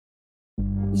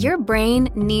Your brain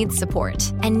needs support,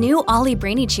 and new Ollie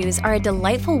Brainy Chews are a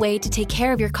delightful way to take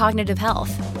care of your cognitive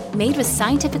health. Made with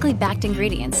scientifically backed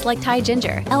ingredients like Thai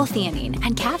ginger, L-theanine,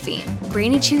 and caffeine,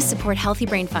 Brainy Chews support healthy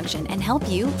brain function and help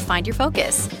you find your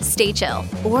focus, stay chill,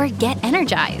 or get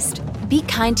energized. Be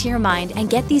kind to your mind and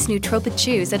get these nootropic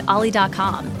chews at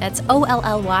ollie.com. That's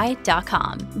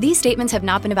OLLY.com. These statements have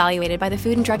not been evaluated by the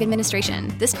Food and Drug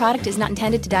Administration. This product is not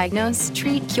intended to diagnose,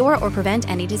 treat, cure, or prevent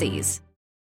any disease.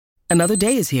 Another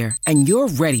day is here, and you're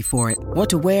ready for it. What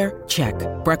to wear? Check.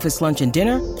 Breakfast, lunch, and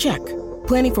dinner? Check.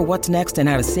 Planning for what's next and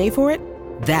how to save for it?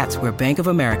 That's where Bank of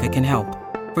America can help.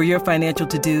 For your financial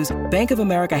to-dos, Bank of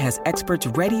America has experts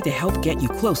ready to help get you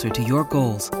closer to your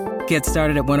goals. Get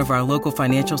started at one of our local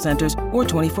financial centers or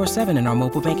 24/7 in our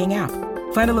mobile banking app.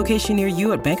 Find a location near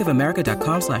you at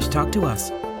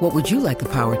bankofamerica.com/talktous. What would you like the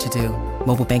power to do?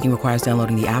 Mobile banking requires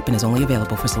downloading the app and is only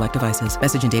available for select devices.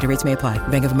 Message and data rates may apply.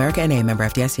 Bank of America N.A., member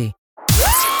FDIC.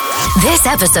 This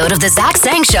episode of The Zach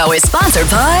Sang Show is sponsored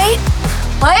by...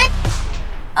 What?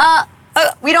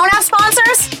 We don't have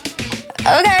sponsors?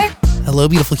 Okay. Hello,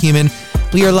 beautiful human.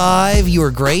 We are live. You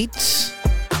are great.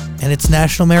 And it's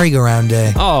National Merry-Go-Round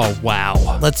Day. Oh,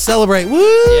 wow. Let's celebrate. Woo!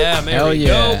 Yeah,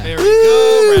 merry-go-round.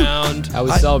 How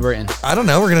we celebrating? I don't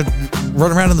know. We're going to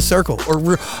run around in the circle. Or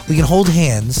we can hold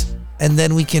hands, and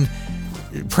then we can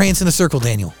prance in a circle,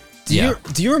 Daniel. Do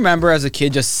you remember as a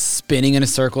kid just spinning in a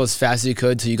circle as fast as you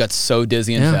could till you got so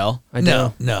dizzy and fell? I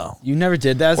do. No. You never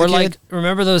did that as a kid? Or like,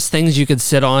 remember those things you could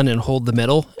sit on and hold the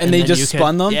middle? And they just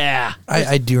spun them? Yeah.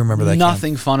 I do remember that.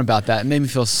 Nothing fun about that. It made me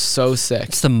feel so sick.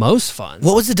 It's the most fun.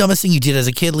 What was the dumbest thing you did as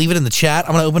a kid? Leave it in the chat.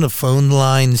 I'm going to open the phone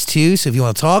lines too, so if you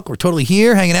want to talk, we're totally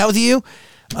here, hanging out with you.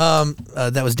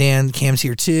 That was Dan. Cam's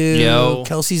here too. Yo.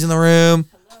 Kelsey's in the room.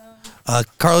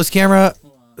 Carlos Camera.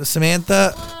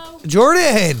 Samantha.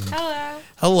 Jordan.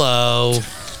 Hello.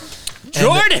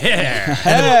 Jordan!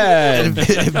 And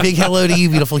big hello to you,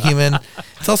 beautiful human.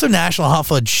 It's also National Hot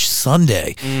Fudge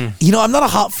Sunday. You know, I'm not a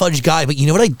hot fudge guy, but you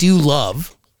know what I do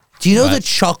love? Do you know the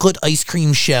chocolate ice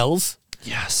cream shells?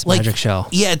 Yes, Like, Magic Shell.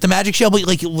 Yeah, the Magic Shell, but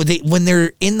like when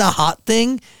they're in the hot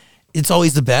thing, it's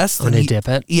always the best. When they dip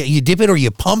it? Yeah, you dip it or you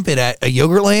pump it at a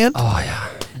Yogurt Land. Oh, yeah.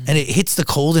 And it hits the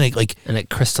cold and it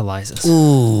crystallizes.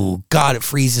 Ooh, God, it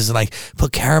freezes. And I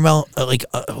put caramel,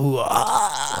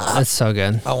 That's so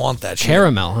good. I want that shit.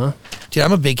 Caramel, huh? Dude,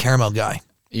 I'm a big caramel guy.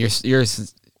 You're a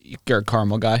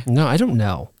caramel guy. No, I don't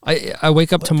know. I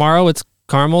wake up tomorrow, it's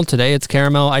caramel. Today, it's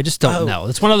caramel. I just don't know.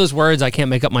 It's one of those words I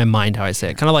can't make up my mind how I say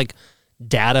it. Kind of like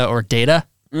data or data.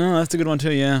 Oh, that's a good one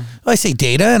too, yeah. I say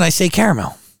data and I say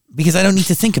caramel. Because I don't need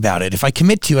to think about it. If I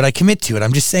commit to it, I commit to it.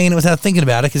 I'm just saying it without thinking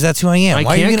about it because that's who I am.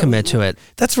 I can't commit to it.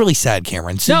 That's really sad,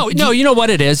 Cameron. So No, you know what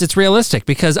it is? It's realistic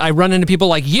because I run into people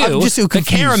like you, I'm just so the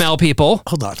confused. caramel people.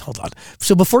 Hold on.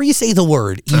 So before you say the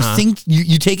word, you think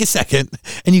you take a second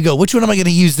and you go, which one am I going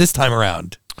to use this time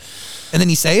around? And then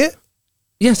you say it?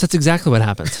 Yes, that's exactly what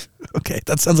happens. Okay,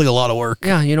 that sounds like a lot of work.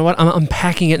 Yeah, you know what? I'm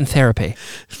unpacking it in therapy.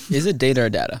 Is it data or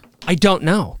data? I don't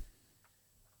know.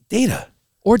 Data.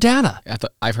 Or data.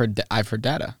 I've heard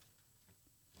data.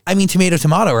 I mean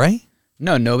tomato, right?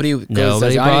 No, nobody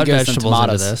Nobody brought vegetables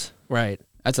into this. Right.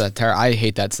 That's I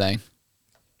hate that saying.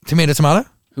 Tomato?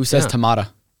 Who says tomato?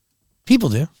 People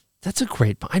do. That's a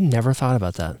great point. I've never thought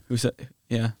about that. Who said?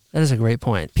 Yeah. That is a great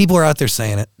point. People are out there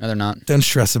saying it. No, they're not. Don't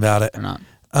stress about it. They're not.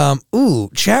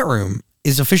 Chat room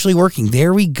is officially working.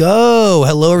 There we go.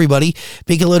 Hello, everybody.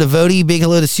 Big hello to Vody. Big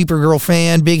hello to Supergirl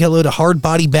fan. Big hello to Hard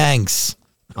Body Banks.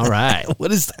 All right.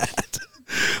 What is that?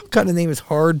 What kind of name is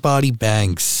Hard Body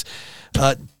Banks?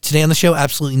 Today on the show,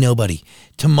 absolutely nobody.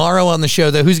 Tomorrow on the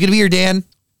show, though, who's going to be here, Dan?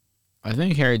 I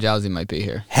think Harry Jowsey might be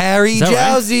here. Harry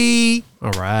Jowsey.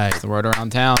 All right. It's the word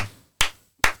around town.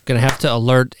 Going to have to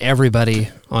alert everybody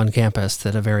on campus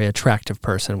that a very attractive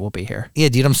person will be here. Yeah,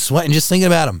 dude, I'm sweating just thinking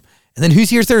about him. And then who's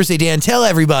here Thursday, Dan? Tell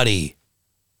everybody.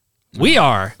 We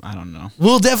are. I don't know.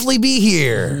 We'll definitely be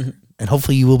here. And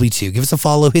hopefully you will be too. Give us a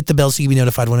follow, hit the bell so you'll be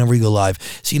notified whenever we go live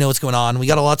so you know what's going on. We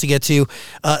got a lot to get to.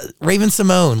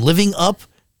 Raven-Symoné, living up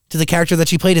to the character that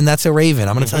she played in That's So Raven.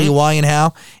 I'm going to tell you why and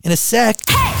how in a sec.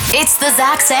 It's the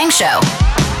Zach Sang Show.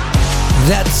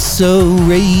 That's so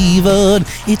Raven.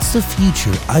 It's the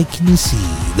future I can see.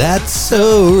 That's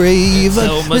so Raven.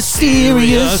 So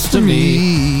mysterious to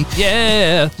me.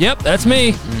 Yeah. Yep, that's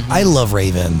me. I love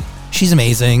Raven. She's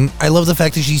amazing. I love the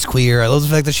fact that she's queer. I love the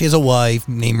fact that she has a wife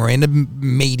named Miranda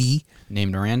Mady.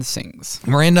 Named Miranda Sings.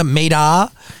 Miranda Mada.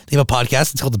 They have a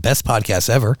podcast. It's called The Best Podcast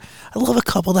Ever. I love a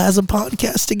couple that has a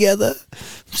podcast together.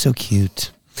 So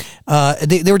cute.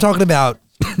 They were talking about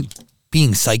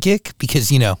being psychic because,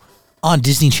 you know, on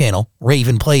Disney Channel,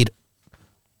 Raven played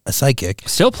a psychic.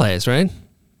 Still plays, right?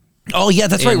 Oh yeah,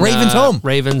 that's right. Raven's home.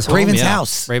 Raven's home. Raven's yeah.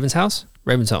 house. Raven's house.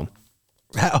 Raven's home.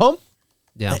 At home.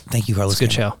 Yeah. Thank you, Carlos. It's a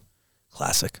good show.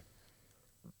 Classic.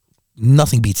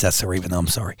 Nothing beats that, so Raven, though. I'm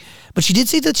sorry. But she did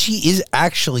say that she is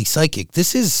actually psychic.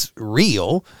 This is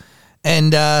real.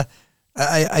 And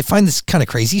I find this kind of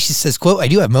crazy. She says, quote, I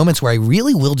do have moments where I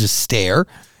really will just stare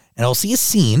and I'll see a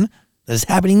scene that is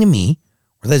happening to me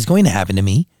or that is going to happen to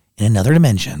me in another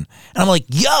dimension. And I'm like,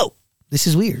 yo, this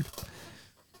is weird.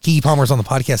 Kiki Palmer was on the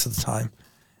podcast at the time.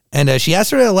 And she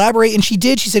asked her to elaborate, and she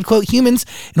did. She said, quote, humans,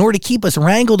 in order to keep us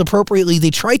wrangled appropriately,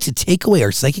 they try to take away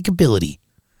our psychic ability.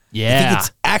 Yeah. I think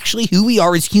it's actually who we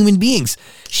are as human beings.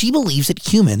 She believes that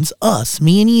humans, us,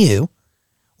 me and you,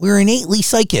 we're innately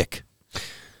psychic.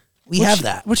 We have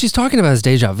that. What she's talking about is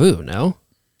deja vu, no?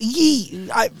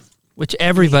 Which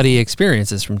everybody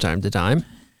experiences from time to time.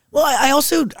 Well, I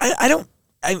also don't.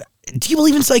 Do you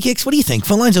believe in psychics? What do you think?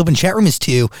 Phone line's open. Chat room is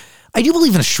too. I do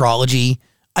believe in astrology.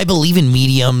 I believe in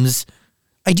mediums.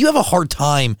 I do have a hard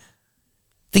time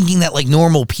thinking that like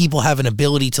normal people have an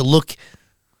ability to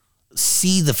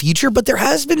see the future, but there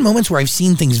has been moments where I've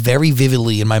seen things very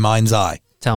vividly in my mind's eye.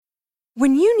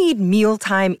 When you need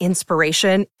mealtime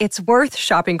inspiration, it's worth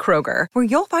shopping Kroger, where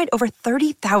you'll find over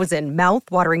 30,000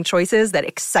 mouth-watering choices that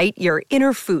excite your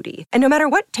inner foodie. And no matter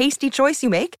what tasty choice you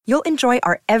make, you'll enjoy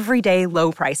our everyday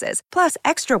low prices, plus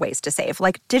extra ways to save,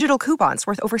 like digital coupons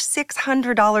worth over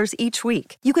 $600 each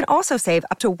week. You can also save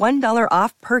up to $1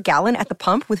 off per gallon at the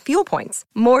pump with fuel points.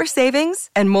 More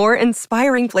savings and more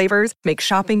inspiring flavors make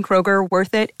shopping Kroger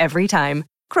worth it every time.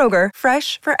 Kroger,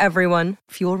 fresh for everyone.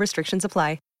 Fuel restrictions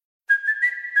apply.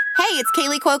 Hey, it's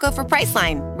Kaylee Cuoco for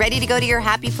Priceline. Ready to go to your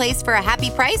happy place for a happy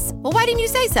price? Well, why didn't you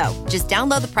say so? Just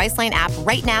download the Priceline app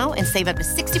right now and save up to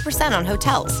 60% on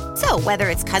hotels. So whether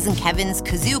it's Cousin Kevin's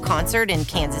Kazoo Concert in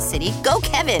Kansas City, go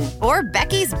Kevin, or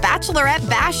Becky's Bachelorette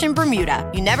Bash in Bermuda,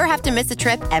 you never have to miss a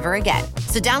trip ever again.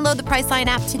 So download the Priceline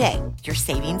app today. Your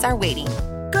savings are waiting.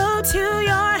 Go to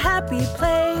your happy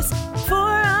place for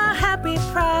a happy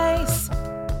price.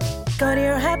 Go to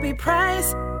your happy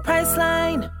price,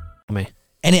 Priceline.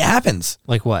 And it happens.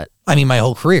 Like what? I mean, my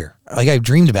whole career. Like, I've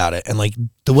dreamed about it. And, like,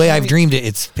 the way I've dreamed it,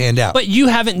 it's panned out. But you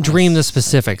haven't dreamed the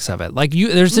specifics of it. Like,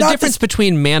 there's a difference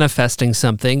between manifesting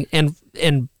something and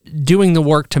doing the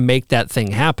work to make that thing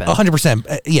happen.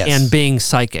 100%. Yes. And being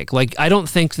psychic. Like, I don't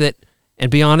think that, and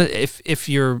be honest, if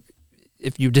you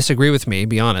disagree with me,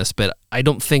 be honest, but I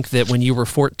don't think that when you were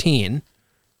 14,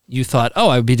 you thought, oh,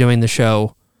 I would be doing the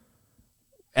show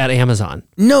at Amazon.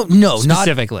 No,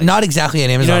 specifically. Not exactly at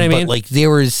Amazon, you know what I mean? But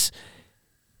like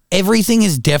everything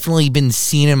has definitely been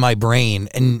seen in my brain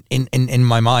and in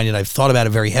my mind, and I've thought about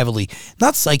it very heavily.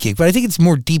 Not psychic, but I think it's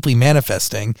more deeply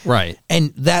manifesting. Right.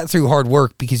 And that through hard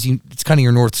work, because it's kind of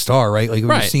your North Star, right? Like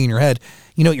when you're seeing in your head,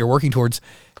 you know what you're working towards.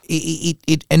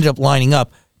 It ended up lining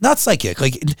up. Not psychic.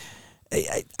 Like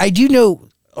I do know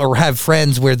or have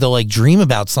friends where they'll like dream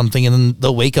about something and then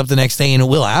they'll wake up the next day and it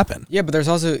will happen. Yeah, but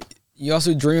you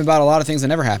also dream about a lot of things that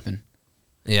never happen.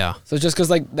 Yeah. So just because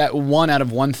like that 1 out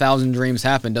of 1,000 dreams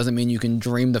happen doesn't mean you can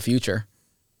dream the future.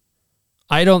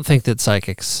 I don't think that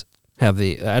psychics I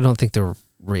don't think they're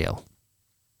real.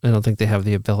 I don't think they have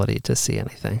the ability to see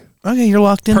anything. Okay, you're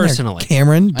locked in personally. There.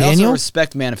 Cameron, Daniel? I also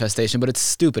respect manifestation, but it's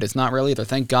stupid. It's not real either.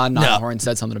 Thank God Horn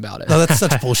said something about it. No, that's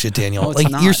such bullshit, Daniel. No, it's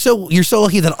not. You're so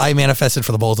lucky that I manifested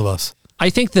for the both of us. I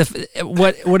think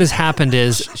what has happened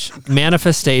is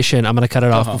manifestation. I'm going to cut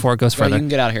it off before it goes further. You can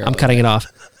get out of here. I'm cutting it off.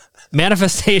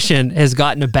 Manifestation has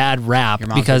gotten a bad rap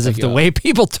because of the way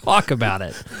people talk about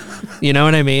it. You know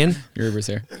what I mean? Your Uber's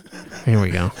here. Here we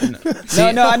go.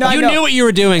 No. You knew what you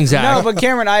were doing, Zach. No, but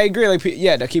Cameron, I agree. Like,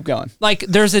 yeah, keep going. Like,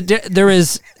 there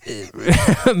is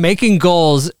making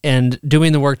goals and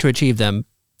doing the work to achieve them.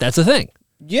 That's a thing.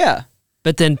 Yeah.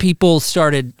 But then people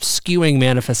started skewing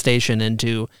manifestation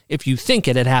into if you think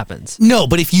it happens. No,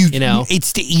 but if you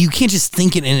can't just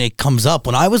think it and it comes up.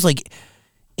 When I was like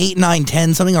 8, 9,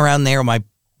 10, something around there, my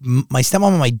stepmom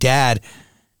and my dad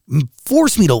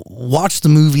forced me to watch the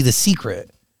movie The Secret.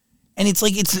 And it's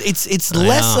like it's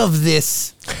less of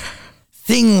this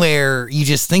thing where you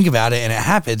just think about it and it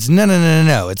happens.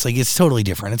 No. It's like it's totally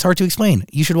different. It's hard to explain.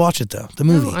 You should watch it though, the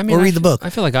movie, or read the book.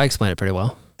 I feel like I explained it pretty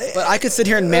well. But I could sit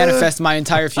here and manifest my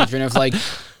entire future, and if like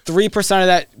 3% of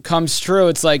that comes true,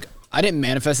 it's like I didn't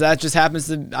manifest that. It just happens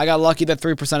to I got lucky that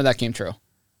 3% of that came true.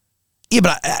 Yeah,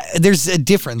 but there's a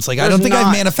difference. Like I don't think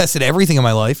I've manifested everything in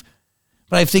my life,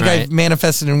 but I think I've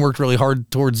manifested and worked really hard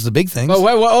towards the big things. But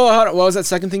hold on. What was that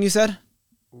second thing you said?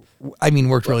 I mean,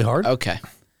 worked really hard. Okay.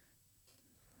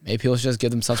 Maybe people should just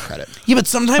give themselves credit. Yeah, but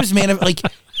sometimes, like,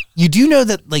 you do know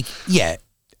that, like, yeah,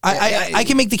 I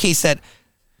can make the case that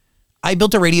I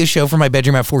built a radio show for my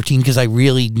bedroom at 14 because I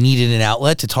really needed an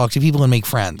outlet to talk to people and make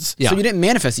friends. Yeah. So you didn't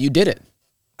manifest it. You did it.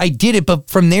 I did it, but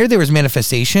from there was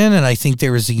manifestation, and I think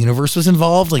there was the universe was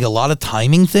involved, like a lot of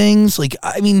timing things. Like,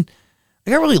 I mean,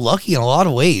 I got really lucky in a lot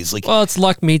of ways. Like, Well, it's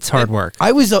luck meets hard work.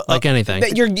 I was like anything.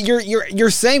 You're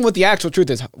saying what the actual truth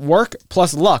is. Work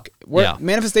plus luck. Yeah.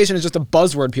 Manifestation is just a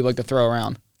buzzword people like to throw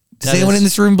around. Does anyone in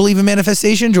this room believe in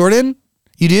manifestation? Jordan?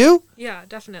 You do? Yeah,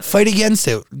 definitely. Fight against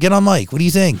it. Get on mic. What do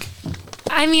you think?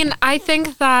 I mean, I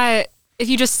think that if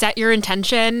you just set your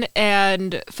intention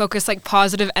and focus like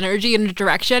positive energy in a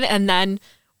direction and then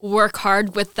work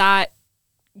hard with that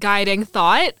guiding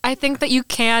thought, I think that you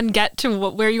can get to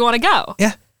where you want to go.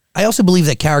 Yeah. I also believe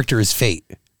that character is fate.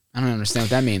 I don't understand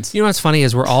what that means. You know what's funny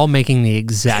is we're all making the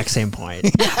exact same point.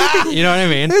 You know what I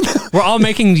mean? We're all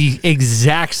making the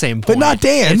exact same point. But not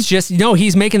Dan. It's just,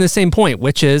 he's making the same point,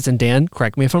 which is, and Dan,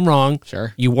 correct me if I'm wrong.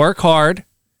 Sure. You work hard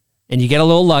and you get a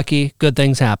little lucky, good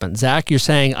things happen. Zach, you're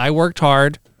saying I worked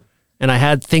hard and I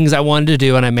had things I wanted to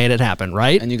do and I made it happen,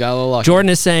 right? And you got a little lucky. Jordan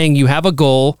is saying you have a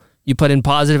goal, you put in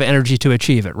positive energy to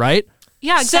achieve it, right?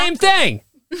 Yeah, exactly. Same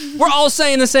thing. We're all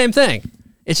saying the same thing.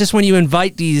 It's just when you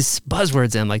invite these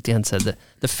buzzwords in, like Dan said,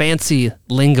 the fancy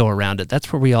lingo around it,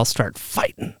 that's where we all start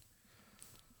fighting.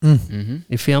 Mm-hmm.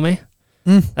 You feel me?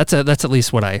 That's at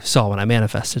least what I saw when I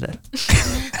manifested it.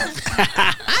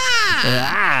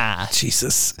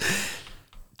 Jesus.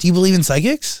 Do you believe in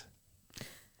psychics?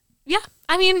 Yeah,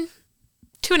 I mean,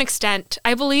 to an extent.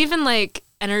 I believe in like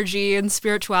energy and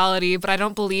spirituality, but I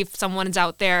don't believe someone is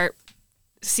out there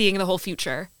seeing the whole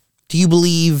future. Do you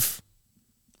believe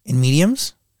in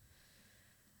mediums?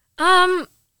 Are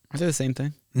they the same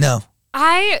thing? No.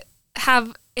 I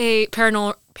have a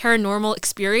paranormal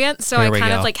experience, so There I we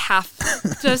kind go. of like have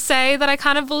to say that I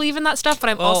kind of believe in that stuff, but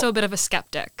I'm also a bit of a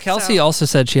skeptic. Kelsey also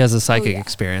said she has a psychic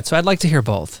experience, so I'd like to hear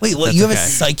both. Wait, what? That's You have a okay.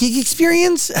 psychic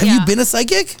experience? Have you been a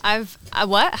psychic? I've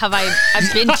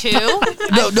been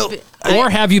to? No. Or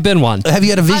have you been one? Have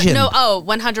you had a vision? No,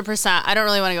 100%. I don't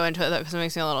really want to go into it though because it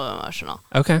makes me a little bit emotional.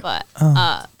 Okay. But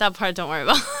that part, don't worry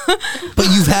about. But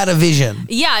you've had a vision.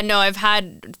 Yeah, no, I've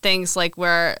had things like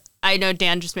where I know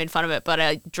Dan just made fun of it, but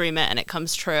I dream it and it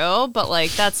comes true. But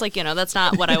like that's like, that's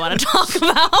not what I want to talk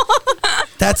about.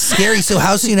 That's scary. So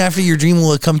how soon after your dream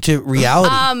will it come to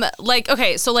reality?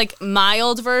 So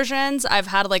mild versions. I've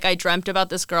had I dreamt about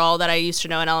this girl that I used to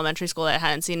know in elementary school that I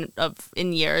hadn't seen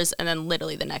in years, and then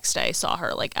literally the next day saw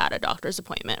her at a doctor's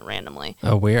appointment randomly.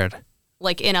 Oh, weird.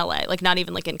 In LA, not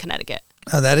even in Connecticut.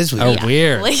 Oh, that is weird. Oh,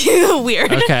 weird.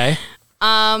 Weird. Okay.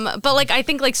 But I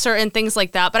think certain things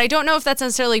like that, but I don't know if that's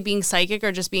necessarily being psychic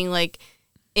or just being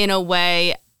in a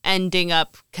way ending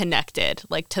up connected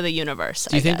to the universe.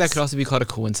 Do you think that could also be called a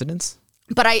coincidence?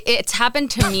 But it's happened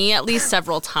to me at least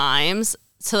several times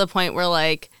to the point where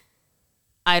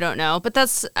I don't know. But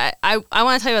that's I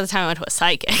want to tell you about the time I went to a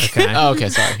psychic. Okay. Oh, okay,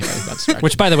 sorry. Yeah, got distracted.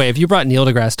 Which, by the way, if you brought Neil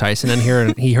deGrasse Tyson in here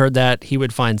and he heard that, he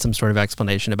would find some sort of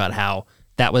explanation about how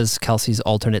that was Kelsey's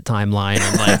alternate timeline.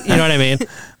 And you know what I mean?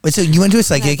 Wait, so you went to a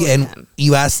psychic and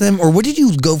you asked them, or what did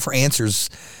you go for answers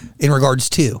in regards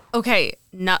to? Okay,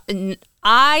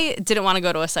 I didn't want to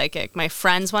go to a psychic. My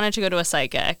friends wanted to go to a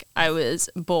psychic. I was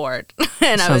bored,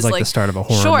 and Sounds I was like the start of a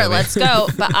horror "Sure, movie. let's go."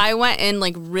 But I went in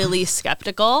really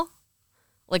skeptical,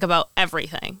 about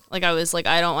everything. I was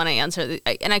I don't want to answer,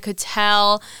 and I could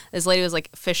tell this lady was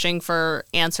fishing for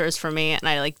answers for me, and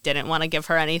I didn't want to give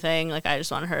her anything. I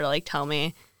just wanted her to tell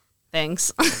me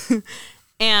things,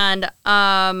 and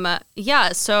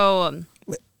so.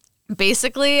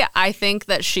 Basically, I think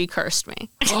that she cursed me.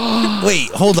 Wait,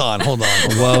 hold on.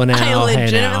 Whoa, now. I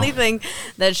legitimately hey now. think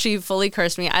that she fully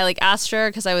cursed me. I asked her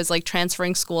because I was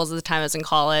transferring schools at the time I was in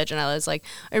college, and I was I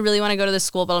really want to go to this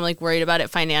school, but I'm worried about it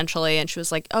financially. And she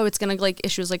was oh, it's gonna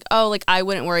she was oh, I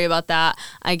wouldn't worry about that.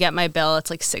 I get my bill, it's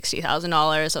 $60,000.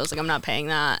 I was I'm not paying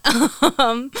that.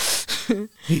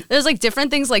 There's different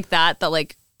things that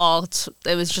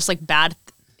it was just bad.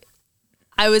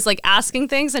 I was asking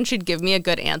things and she'd give me a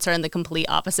good answer and the complete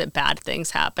opposite bad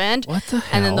things happened. What the hell?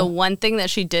 And then the one thing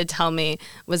that she did tell me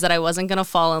was that I wasn't going to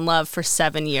fall in love for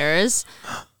 7 years.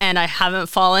 And I haven't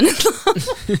fallen in love.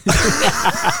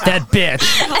 That bitch.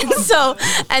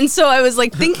 And so I was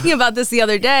thinking about this the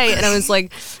other day and I was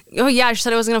oh yeah, she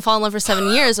said I wasn't going to fall in love for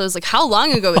 7 years. I was how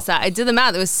long ago was that? I did the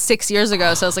math. It was 6 years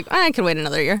ago. So I was I could wait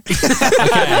another year.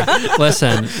 Okay.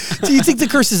 Listen. Do you think the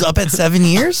curse is up at 7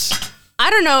 years? I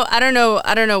don't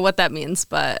know what that means,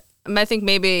 but I think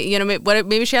maybe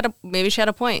maybe she had a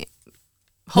point.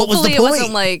 What was the Hopefully, it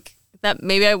point? wasn't that.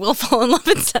 Maybe I will fall in love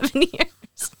in 7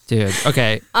 years. Dude,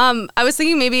 okay. I was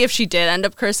thinking maybe if she did end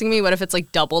up cursing me, what if it's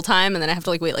like double time and then I have to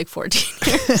like wait like 14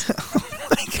 years?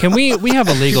 Can we have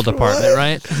a legal department,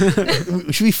 right?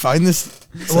 Should we find this?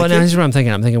 Well, now here's what I'm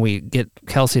thinking. I'm thinking we get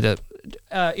Kelsey to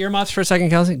earmuffs for a second,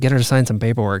 Kelsey. Get her to sign some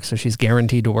paperwork so she's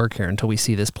guaranteed to work here until we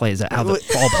see this plays out. How it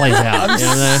all plays out.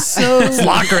 Let's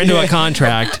lock her into a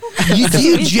contract. Do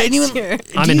you genuinely?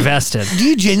 I'm invested. Do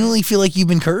you genuinely feel like you've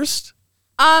been cursed?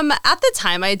 At the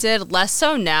time I did, less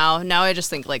so now. Now I just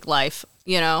think like life,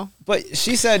 you know? But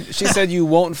she said you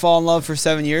won't fall in love for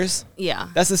 7 years. Yeah.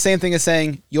 That's the same thing as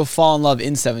saying you'll fall in love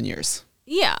in 7 years.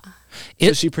 Yeah.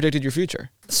 So she predicted your future.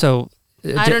 So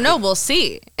I don't know. We'll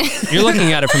see. You're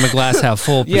looking at it from a glass half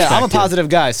full perspective. Yeah, I'm a positive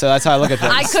guy, so that's how I look at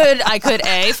things. I could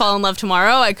A, fall in love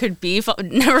tomorrow. I could B,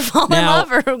 never fall in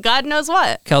love, or God knows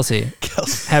what. Kelsey,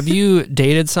 have you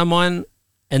dated someone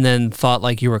and then thought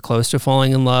like you were close to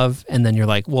falling in love, and then you're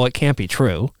like, well, it can't be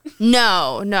true?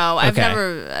 No. I've Okay.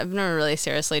 never really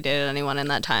seriously dated anyone in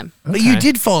that time. But you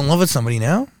did fall in love with somebody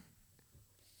now?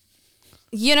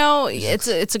 You know, it's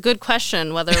a good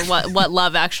question whether what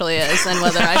love actually is and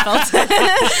whether I felt it.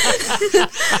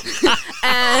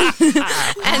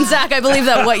 and Zach, I believe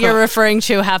that what you're referring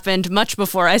to happened much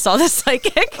before I saw the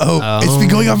psychic. Oh, it's been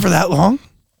going on for that long?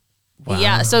 Wow.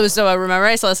 Yeah, so I remember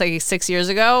I saw this like 6 years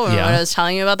ago. When I was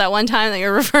telling you about that one time that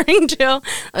you're referring to,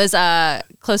 it was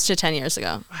close to 10 years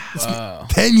ago. Wow.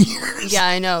 10 years? Yeah,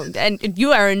 I know. And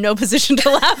you are in no position to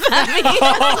laugh at me.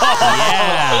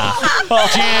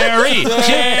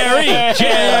 Yeah.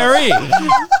 Jerry.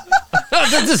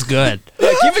 This is good.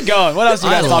 Yeah, keep it going. What else you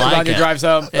guys talking about on your drives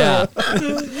home? Yeah.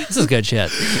 This is good shit.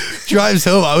 Drives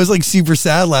home. I was like super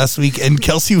sad last week, and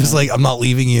Kelsey was like, I'm not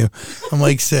leaving you. I'm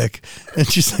like sick. And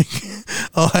she's like,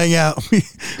 I'll hang out. We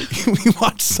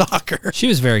watched soccer. She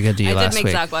was very good to you I last did make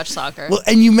week. Zach watch soccer. Well,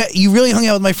 and you really hung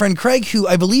out with my friend Craig, who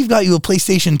I believe got you a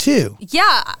PlayStation 2.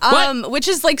 Yeah, which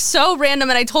is like so random,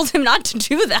 and I told him not to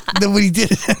do that. Then when he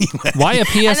did it anyway. Why a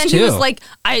PS2? And then he was like,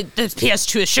 the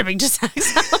PS2 is shipping to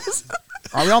Zach's house.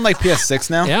 Are we on like PS6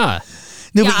 now? Yeah.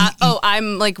 No, Yeah. but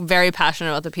I'm like very passionate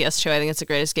about the PS2. I think it's the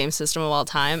greatest game system of all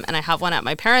time, and I have one at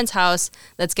my parents' house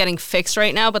that's getting fixed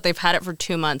right now. But they've had it for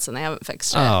 2 months and they haven't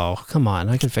fixed it. Oh, come on.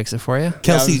 I can fix it for you.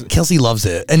 Kelsey loves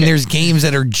it. And there's games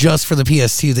that are just for the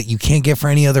PS2 that you can't get for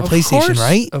any other PlayStation,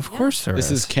 right? Of course there is.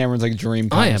 This is Cameron's like dream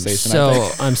I am conversation.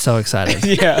 I'm so excited.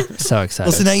 Yeah. So excited.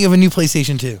 Well, so now you have a new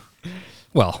PlayStation 2.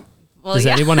 Well, Well, does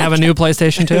yeah. anyone have a new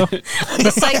PlayStation 2?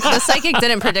 The psychic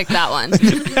didn't predict that one.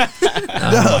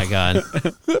 Oh my god!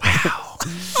 Wow.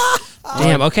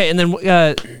 Damn. Okay, and then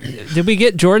did we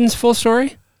get Jordan's full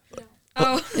story?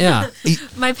 Oh, Yeah.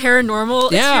 my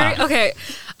paranormal Yeah. experience. Okay,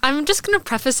 I'm just gonna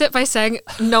preface it by saying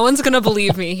no one's gonna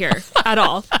believe me here at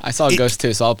all. I saw a ghost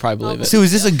too, so I'll probably believe it. So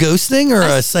is this a ghost thing or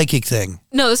a psychic thing?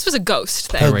 No, this was a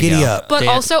ghost thing. Oh, giddy up. But Damn.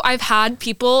 also, I've had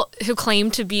people who claim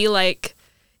to be like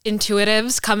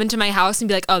intuitives come into my house and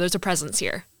be like, "Oh, there's a presence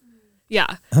here."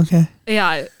 Yeah, Okay.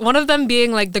 yeah. One of them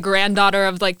being like the granddaughter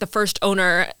of like the first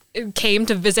owner came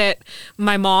to visit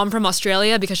my mom from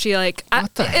Australia because she like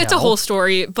it's a whole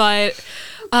story, but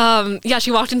yeah,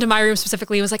 she walked into my room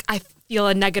specifically and was like, "I feel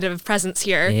a negative presence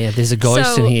here." Yeah, there's a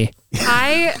ghost So, in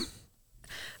here.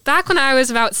 Back when I was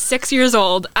about 6 years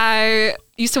old, I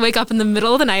used to wake up in the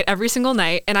middle of the night every single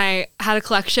night, and I had a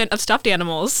collection of stuffed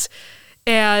animals,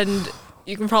 and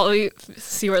you can probably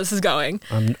see where this is going.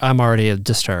 I'm already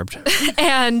disturbed.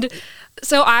 And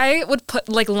so I would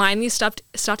line these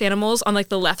stuffed animals on like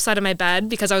the left side of my bed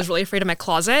because I was really afraid of my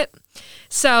closet.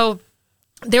 So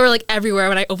they were like everywhere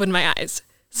when I opened my eyes.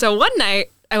 So one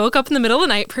night I woke up in the middle of the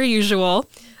night per usual.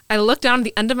 I looked down at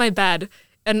the end of my bed,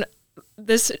 and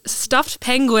this stuffed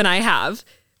penguin I have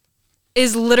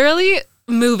is literally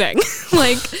moving.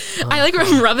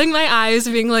 I'm rubbing my eyes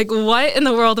being like, what in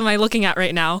the world am I looking at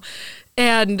right now?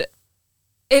 And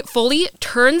it fully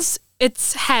turns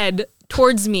its head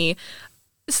towards me,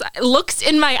 looks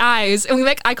in my eyes, and we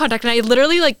make eye contact, and I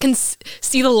literally like can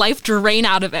see the life drain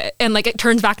out of it, and like it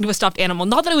turns back into a stuffed animal.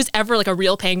 Not that it was ever like a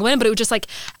real penguin, but it was just like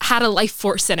had a life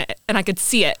force in it, and I could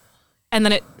see it, and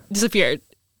then it disappeared.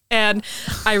 And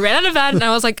I ran out of bed, and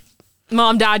I was like,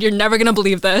 "Mom, Dad, you're never gonna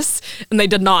believe this," and they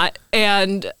did not.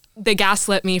 And they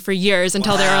gaslit me for years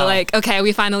until they were like, "Okay,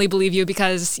 we finally believe you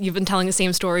because you've been telling the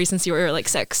same story since you were like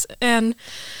 6." And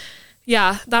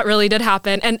yeah, that really did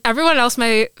happen. And everyone else in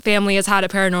my family has had a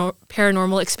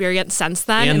paranormal experience since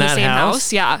then in the that same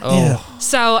house? Yeah. Oh.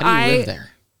 So How do you live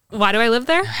there? Why do I live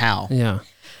there? How? Yeah.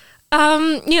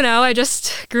 I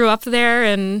just grew up there,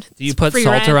 and Do you put free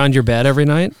salt rent. around your bed every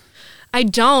night? I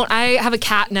don't. I have a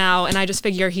cat now, and I just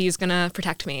figure he's gonna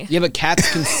protect me. Yeah, but cats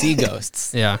can see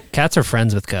ghosts. Yeah, cats are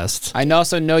friends with ghosts. I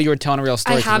also know you were telling a real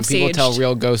story. I have when people saged. tell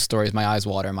real ghost stories, my eyes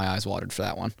water. My eyes watered for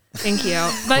that one. Thank you.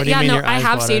 What But do you yeah, mean no, your I eyes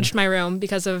have watered? saged my room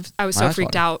because I was My so eyes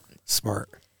freaked watered. out. Smart.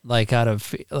 Like out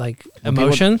of like When people-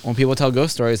 emotion. When people tell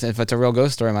ghost stories, if it's a real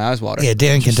ghost story, my eyes water. Yeah,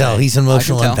 Dan can tell. He's an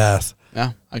emotional I can tell. empath.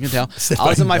 Yeah, I can tell. Said I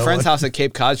was I at my know friend's it. house at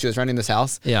Cape Cod. She was renting this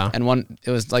house. Yeah. And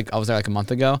it was like I was there like a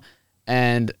month ago,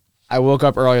 and I woke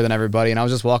up earlier than everybody, and I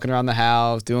was just walking around the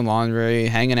house, doing laundry,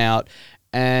 hanging out.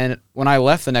 And when I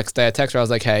left the next day, I texted her. I was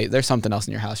like, "Hey, there's something else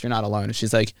in your house. You're not alone." And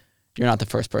she's like, "You're not the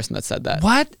first person that said that."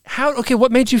 What? How? Okay,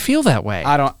 what made you feel that way?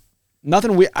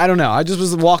 Nothing weird. I don't know. I just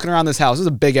was walking around this house. It was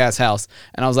a big ass house,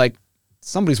 and I was like,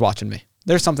 "Somebody's watching me.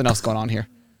 There's something else going on here."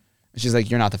 And she's like,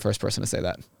 "You're not the first person to say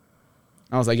that."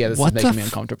 I was like, "Yeah, this What is the making me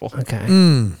uncomfortable." Okay.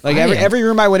 Like every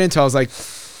room I went into, I was like,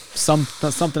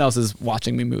 something else is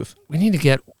watching me move. We need to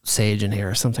get Sage in here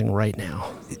or something right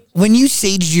now. When you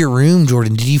saged your room,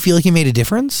 Jordan, did you feel like you made a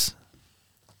difference?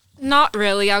 Not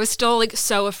really. I was still like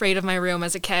so afraid of my room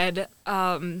as a kid.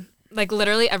 Like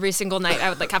literally every single night I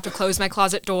would like have to close my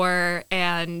closet door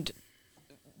and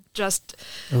just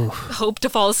hope to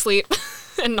fall asleep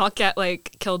and not get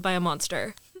like killed by a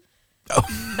monster.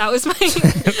 That was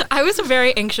I was a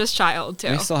very anxious child too.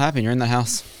 Are you still happy you're in the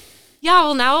house? Yeah,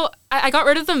 well now I got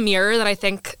rid of the mirror that I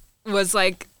think was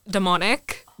like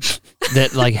demonic.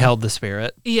 That like held the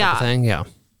spirit. Yeah. Thing. Yeah.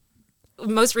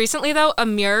 Most recently though, a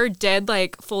mirror did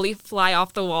like fully fly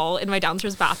off the wall in my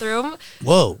downstairs bathroom.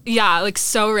 Whoa. Yeah, like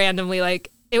so randomly.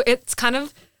 Like it's kind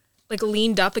of like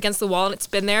leaned up against the wall and it's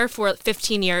been there for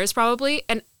 15 years probably.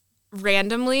 And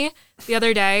randomly the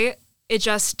other day, it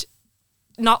just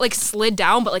not like slid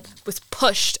down, but like was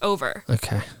pushed over.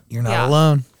 Okay. You're not Yeah.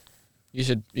 alone. You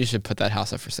should put that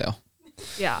house up for sale.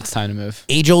 Yeah. It's time to move.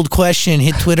 Age-old question.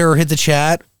 Hit Twitter or hit the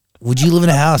chat. Would you live in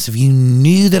a house if you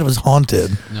knew that it was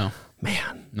haunted? No,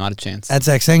 Man. not a chance. At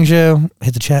Zach Sang Show,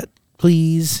 hit the chat,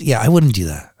 please. Yeah, I wouldn't do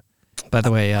that. By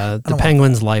the way, The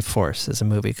Penguin's Life Force is a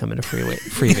movie coming to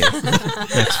freeview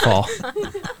next fall.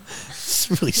 It's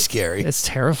really scary. It's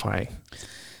terrifying.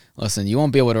 Listen, you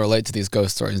won't be able to relate to these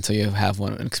ghost stories until you have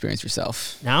one and experience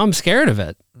yourself. Now I'm scared of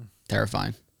it.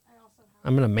 Terrifying.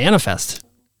 I'm going to manifest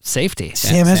safety.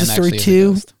 Sam has a Sam story actually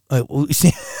is a too. ghost.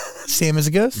 Sam is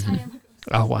a ghost?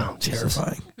 Oh, wow. Jesus.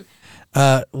 Terrifying.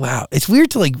 Wow. It's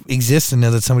weird to like exist and know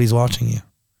that somebody's watching you.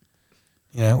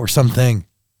 You know, or something.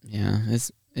 Yeah,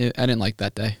 I didn't like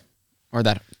that day. Or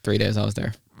that 3 days I was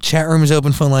there. Chat room is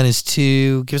open. Phone line is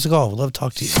 2. Give us a call. We'd love to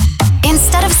talk to you.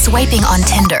 Instead of swiping on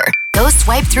Tinder, go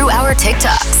swipe through our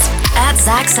TikToks at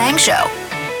Zach Sang Show.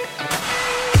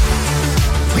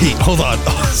 Wait, hold on.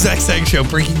 Zach Sang Show,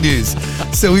 breaking news.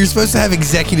 So we were supposed to have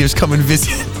executives come and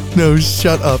visit. No,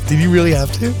 shut up. Did you really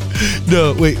have to?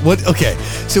 No, wait, what? Okay.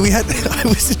 So I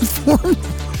was informed.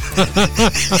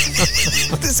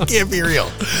 This can't be real.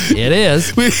 It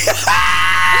is.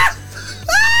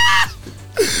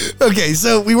 Okay,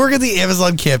 so we work at the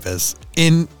Amazon campus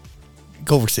in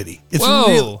Culver City. It's Whoa.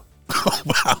 real. Oh,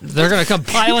 wow. They're going to come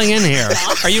piling in here.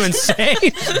 Are you insane?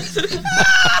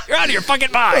 You're out of your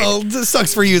fucking mind. Oh, this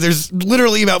sucks for you. There's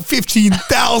literally about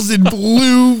 15,000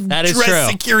 blue That is dress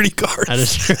true. security guards. That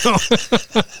is true.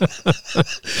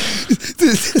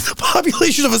 The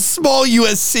population of a small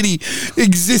U.S. city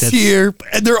exists here,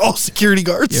 and they're all security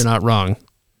guards. You're not wrong.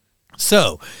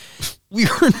 So, we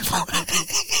were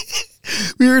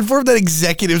informed that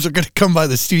executives are going to come by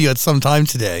the studio at some time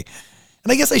today.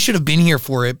 And I guess I should have been here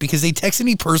for it because they texted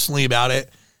me personally about it.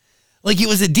 Like it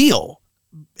was a deal.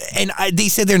 And they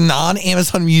said they're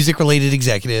non-Amazon Music related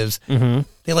executives. Mm-hmm.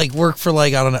 They like work for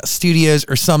like, I don't know, studios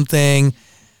or something.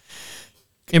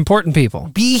 Important people.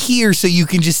 Be here so you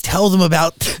can just tell them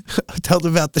about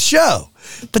the show.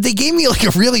 But they gave me like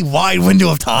a really wide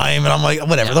window of time. And I'm like,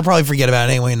 whatever, they'll probably forget about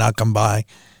it anyway and not come by.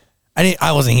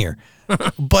 I wasn't here.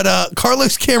 But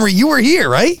Carlos Camry, you were here,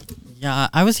 right? Yeah,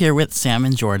 I was here with Sam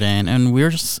and Jordan, and we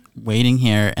were just waiting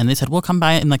here, and they said, we'll come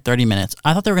by in like 30 minutes.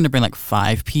 I thought they were going to bring like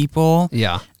 5 people.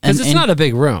 Yeah, because it's not a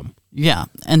big room. Yeah,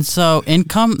 and so in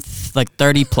come like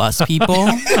 30 plus people,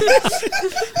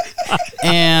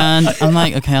 and I'm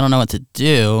like, okay, I don't know what to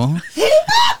do.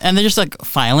 And they're just like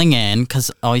filing in, because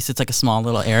obviously it's like a small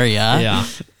little area. Yeah.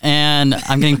 And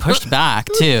I'm getting pushed back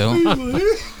too.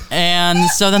 And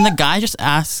so then the guy just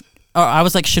asked, or I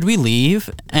was like, should we leave?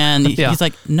 And he's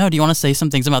like, no, do you want to say some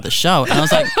things about the show? And I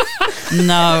was like,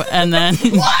 no. And then,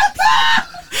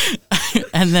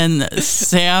 and then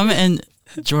Sam and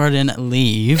Jordan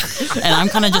leave. And I'm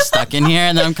kind of just stuck in here.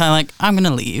 And then I'm kind of like, I'm going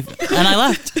to leave. And I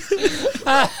left.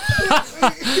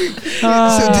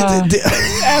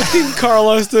 Asking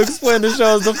Carlos to explain the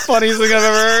show is the funniest thing I've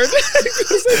ever heard.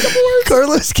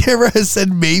 Carlos Camera has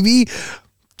said maybe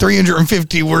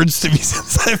 350 words to me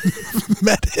since I've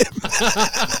met him.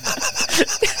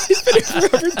 He's been here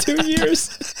for over 2 years.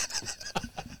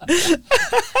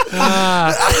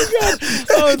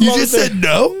 You just said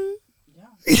no?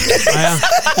 You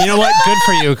know what? Good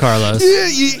for you, Carlos.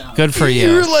 Good for you.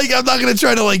 You were like, I'm not going to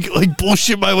try to like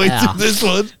bullshit my way through this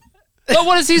one. But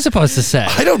what is he supposed to say?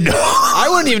 I don't know. I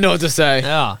wouldn't even know what to say.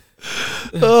 Yeah.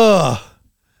 Well,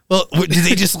 did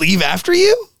they just leave after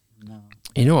you? No.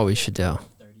 You know what we should do?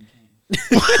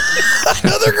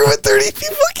 Another group of 30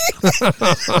 people?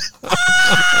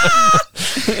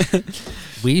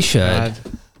 We should. God.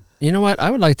 You know what?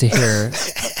 I would like to hear.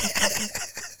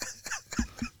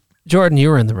 Jordan, you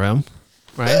were in the room,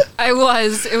 right? I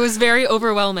was. It was very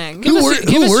overwhelming. Give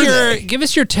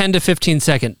us your 10 to 15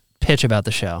 second pitch about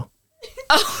the show.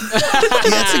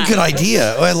 That's a good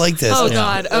idea. Oh, I like this. Oh,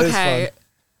 God. Okay.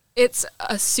 It's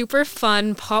a super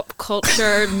fun pop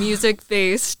culture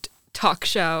music-based talk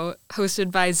show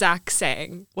hosted by Zach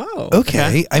Sang. Wow.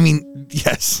 Okay. I mean,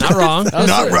 yes. Not wrong.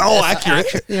 Not wrong.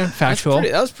 Accurate. Yeah, factual.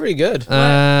 That was pretty good.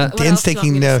 Dan's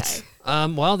taking notes.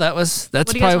 Well, that's what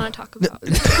do you guys want to talk about?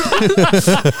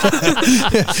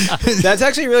 That's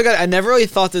actually really good. I never really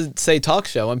thought to say talk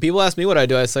show. When people ask me what I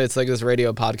do, I say it's like this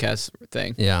radio podcast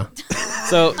thing. Yeah.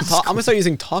 So I'm going to start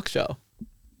using talk show.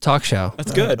 Talk show.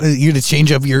 That's good. You're going to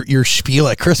change up your spiel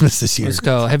at Christmas this year. Let's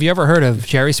go. Have you ever heard of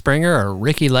Jerry Springer or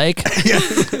Ricky Lake?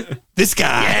 This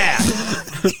guy. Yeah.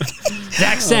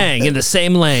 Zach Sang in the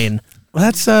same lane. Well,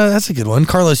 that's a good one.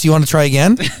 Carlos, you want to try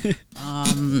again?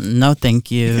 No, thank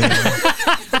you.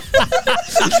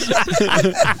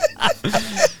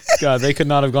 God, they could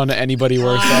not have gone to anybody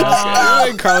worse to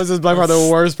ask. Carlos is by far the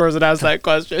worst person to ask that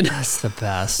question. That's the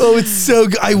best. Oh, it's so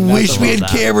good. I wish we had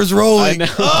cameras rolling. I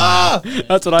know.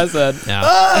 That's what I said.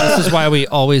 Yeah. This is why we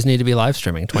always need to be live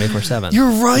streaming 24/7.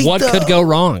 You're right. What could go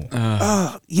wrong?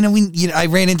 I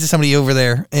ran into somebody over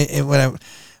there when I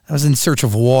was in search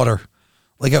of water.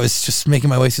 Like I was just making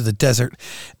my way through the desert,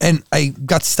 and I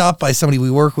got stopped by somebody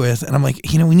we work with, and I'm like,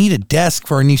 we need a desk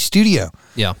for our new studio.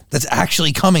 Yeah, that's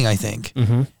actually coming, I think.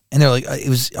 Mm-hmm. And they're like, it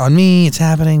was on me. It's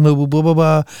happening. Blah blah blah blah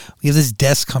blah. We have this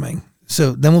desk coming,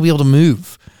 so then we'll be able to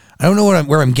move. I don't know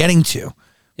where I'm getting to.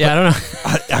 Yeah, I don't know.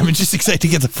 I'm just excited to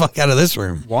get the fuck out of this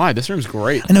room. Why? This room's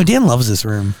great. I know Dan loves this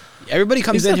room. Everybody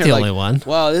comes in here the like, only one.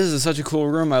 wow, this is such a cool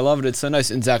room. I love it. It's so nice.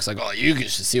 And Zach's like, oh, you get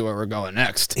to see where we're going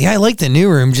next. Yeah, I like the new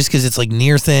room just because it's like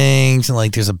near things and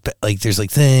like there's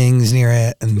things near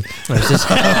it and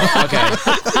okay,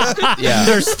 yeah,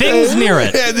 there's things near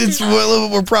it and it's a little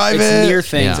bit more private. It's near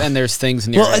things and there's things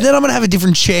near. Well, and then I'm gonna have a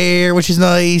different chair, which is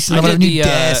nice. And I'm gonna have a new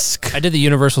desk. I did the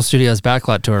Universal Studios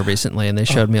backlot tour recently, and they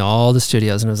showed me all the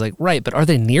studios, and I was like, right, but are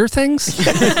they near things?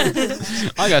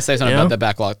 I gotta say something about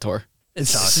that backlot tour. It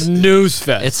sucks. Snooze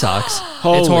fest. It sucks.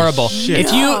 Holy it's horrible. Shit.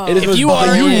 If you would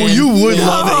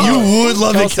love it. You would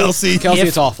love it, Kelsey. Kelsey,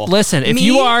 it's awful. Listen, if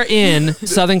you are in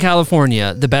Southern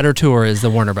California, the better tour is the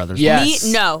Warner Brothers. Yes.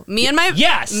 Me and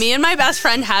my best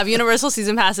friend have Universal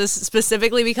season passes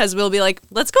specifically because we'll be like,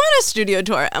 let's go on a studio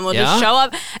tour, and we'll just show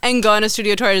up and go on a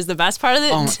studio tour. Is the best part of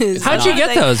it. How'd you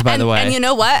get those, by the way? And you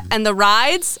know what? And the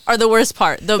rides are the worst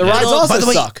part. The rides also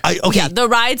suck. Yeah, the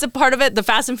rides a part of it. The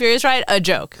Fast and Furious ride, a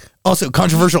joke. Also,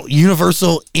 controversial.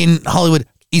 Universal in Hollywood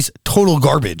is total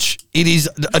garbage. It is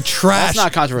a trash. That's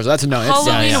not controversial. That's a no.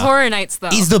 Halloween Horror Nights, though,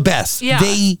 is the best. Yeah.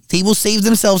 They will save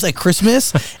themselves at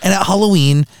Christmas and at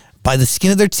Halloween by the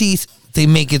skin of their teeth. They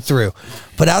make it through.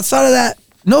 But outside of that,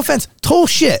 no offense, total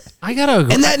shit. I gotta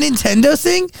agree. And that Nintendo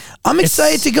thing, I'm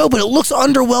excited to go, but it looks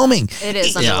underwhelming. It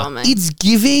is underwhelming. It's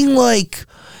giving like,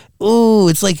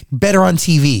 it's like better on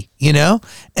TV,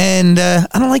 And I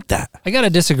don't like that. I gotta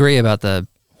disagree about the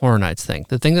Horror Nights thing.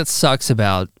 The thing that sucks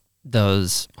about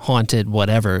those haunted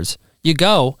whatevers, you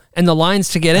go and the lines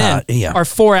to get in are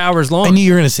 4 hours long. I knew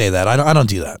you were going to say that. I don't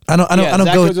do that. I don't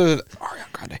Zach go goes with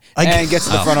Ariana Grande and gets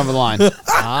to the front of the line.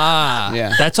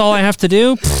 Yeah. That's all I have to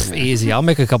do? Easy. I'll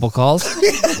make a couple calls.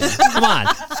 Come on.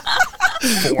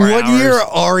 1 year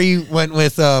Ari went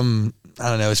with I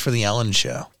don't know, it's for the Ellen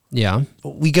show. Yeah.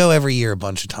 We go every year a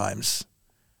bunch of times.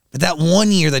 But that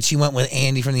 1 year that she went with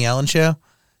Andy from the Ellen show,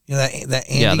 that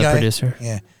Andy the guy? producer.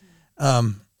 Yeah.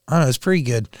 I don't know, it's pretty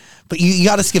good. But you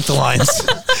got to skip the lines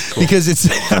because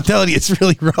I'm telling you, it's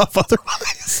really rough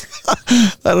otherwise.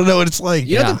 I don't know what it's like.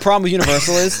 You know what the problem with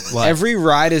Universal is? Every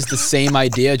ride is the same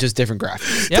idea, just different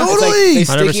graphics. Yeah. Totally. It's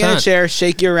like they stick you in a chair,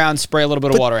 shake you around, spray a little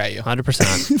bit of water at you.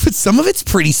 100%. But some of it's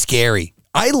pretty scary.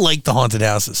 I like the haunted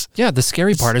houses. Yeah, the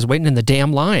scary part is waiting in the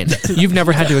damn line. You've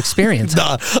never had to experience it.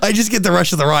 Nah, I just get the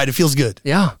rush of the ride. It feels good.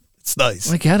 Yeah. It's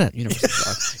nice. I get it.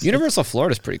 Universal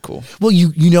Florida's pretty cool. Well,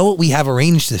 you know what we have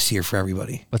arranged this year for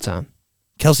everybody? What's that?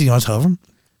 Kelsey, you want to tell them?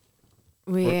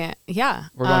 Yeah.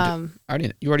 We're going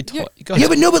to, you already told. Go Yeah, ahead.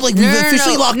 but no, but like we've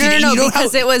officially locked it in. You know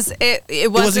because how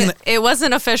it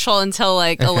wasn't official until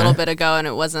like a little bit ago, and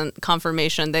it wasn't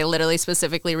confirmation. They literally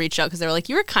specifically reached out because they were like,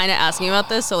 "You were kind of asking about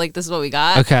this, so like this is what we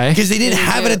got." Okay. Because they didn't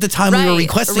have it at the time we were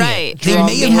requesting right. it. They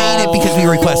may have made it because we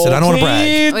requested. I don't want to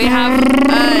brag. We have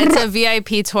it's a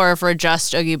VIP tour for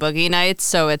just Oogie Boogie nights,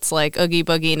 so it's like Oogie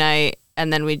Boogie night.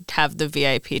 And then we'd have the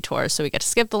VIP tour. So we get to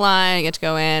skip the line, get to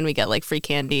go in, we get like free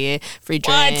candy, free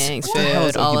drinks,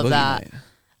 food, all of that.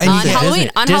 And On Halloween.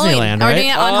 On Halloween. Disneyland, We're right? doing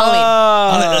it on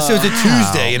Halloween. So it's a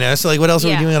Tuesday, you know? So like what else are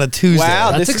we doing on a Tuesday?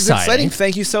 Wow, That's this is exciting. exciting.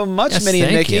 Thank you so much, Yes, Minnie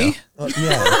and thank Mickey. you.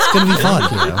 Yeah, it's going to be fun.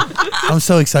 I'm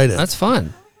so excited. That's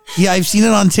fun. Yeah, I've seen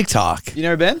it on TikTok. You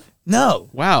never been? No.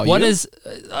 Wow. What you? is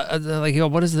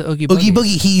what is the Oogie Boogie? Oogie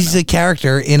Boogie, he's a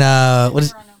character in what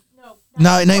is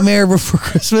Nightmare Before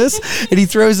Christmas, and he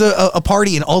throws a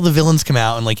party and all the villains come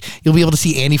out, and like you'll be able to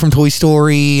see Andy from Toy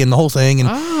Story and the whole thing.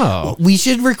 And we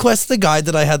should request the guide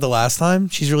that I had the last time.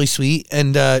 She's really sweet,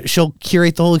 and she'll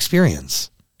curate the whole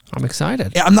experience. I'm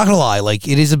excited. Yeah, I'm not gonna lie, like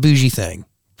it is a bougie thing,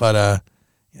 but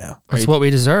yeah, that's what we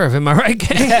deserve. Am I right,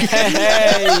 gang?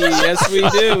 Hey, yes we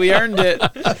do. We earned it.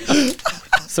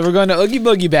 So we're going to Oogie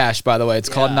Boogie Bash, by the way. It's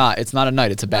called not. It's not a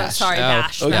night. It's a bash. Sorry,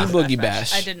 bash. Oogie Boogie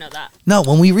Bash. I didn't know that. No,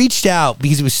 when we reached out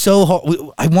because it was so hard,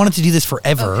 I wanted to do this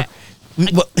forever.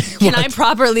 Okay. Can I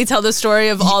properly tell the story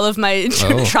of all of my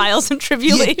trials and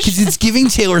tribulations? Because it's giving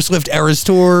Taylor Swift Eras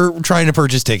Tour trying to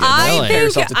purchase tickets.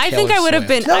 I think I would have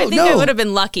been. I would have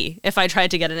been lucky if I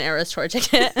tried to get an Eras Tour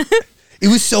ticket. It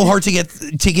was so hard to get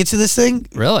tickets to this thing.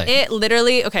 Really? It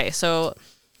literally. Okay, so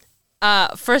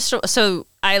so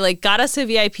I like got us a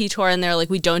VIP tour, and they're like,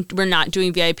 we're not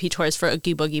doing VIP tours for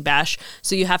Oogie Boogie Bash,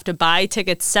 so you have to buy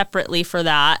tickets separately for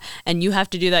that, and you have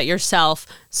to do that yourself.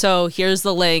 So here's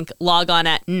the link. Log on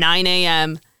at 9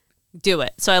 a.m. Do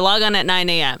it. So I log on at 9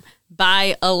 a.m.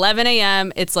 By 11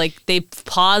 a.m., it's like they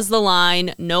pause the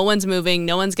line. No one's moving.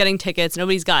 No one's getting tickets.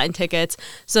 Nobody's gotten tickets.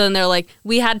 So then they're like,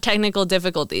 we had technical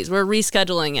difficulties. We're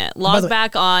rescheduling it. Log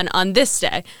back on this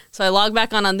day. So I log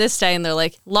back on this day, and they're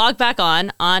like, log back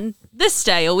on this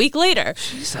day a week later.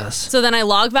 Jesus. So then I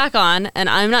log back on, and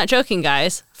I'm not joking,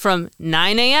 guys. From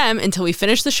 9 a.m. until we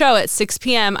finished the show at 6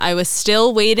 p.m., I was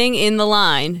still waiting in the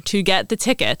line to get the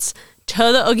tickets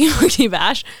to the Oogie Boogie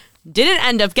Bash. Didn't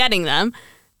end up getting them.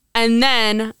 And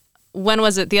then, when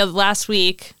was it? The last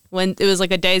week, when it was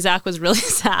like a day Zach was really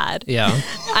sad. Yeah.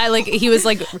 He was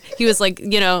like,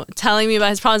 you know, telling me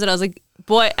about his problems, and I was like,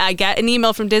 boy, I got an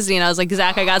email from Disney, and I was like,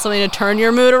 Zach, I got something to turn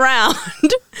your mood around.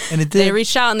 And it did. They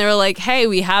reached out, and they were like, hey,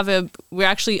 we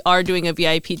actually are doing a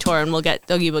VIP tour, and we'll get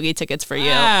Oogie Boogie tickets for you.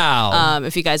 Wow.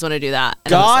 If you guys want to do that.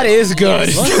 And God is good.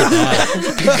 God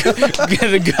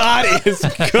is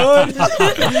good.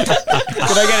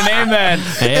 Can I get an amen?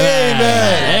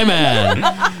 Amen.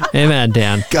 Amen,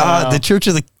 Dan. God, the Church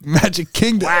of the Magic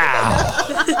Kingdom. Wow.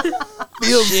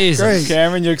 Feels Jesus. great.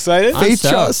 Cameron, you excited? Faith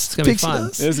I'm Trust. It's gonna be Pixie fun.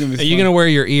 Dust. It is gonna be Are you fun. gonna wear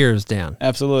your ears, Dan?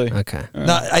 Absolutely. Okay.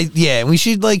 No, we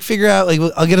should like figure out like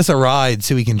I'll get us a ride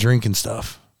so we can drink and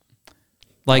stuff.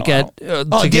 Like to get Daniel,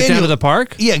 down to the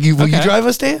park? Yeah, will you drive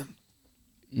us, Dan?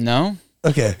 No.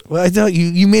 Okay. Well, I thought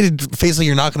you made a face like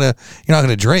you're not gonna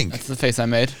drink. That's the face I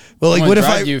made. Well, like, I what if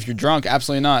drive you if you're drunk?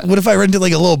 Absolutely not. What if I rented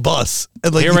like a little bus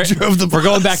and like We're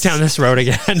going back down this road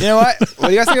again. You know what? What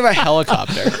do you guys think about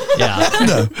helicopter? Yeah.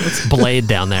 No. It's Blade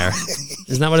down there.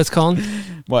 Isn't that what it's called?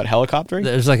 What, helicoptering?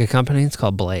 There's like a company. It's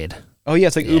called Blade. Oh yeah,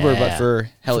 it's like Uber but Yeah. for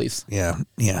helis. Yeah.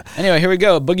 Yeah. Anyway, here we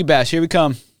go. Boogie Bash. Here we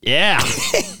come. Yeah.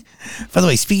 By the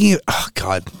way, speaking of, oh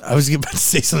God, I was about to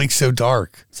say something so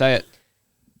dark. Say it.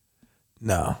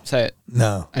 No. Say it.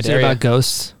 No. I Is it dare about you.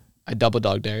 ghosts? I double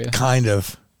dog dare you. Kind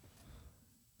of.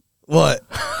 What?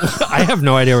 I have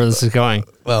no idea where this is going.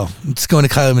 Well, it's going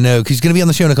to Kylie Minogue, who's going to be on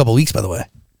the show in a couple of weeks, by the way.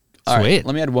 All right, Sweet.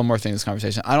 let me add one more thing to this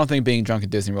conversation. I don't think being drunk at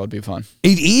Disney World would be fun.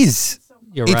 It is.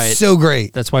 You're It's right. so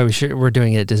great. That's why we're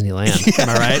doing it at Disneyland. Am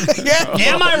I right? Yeah.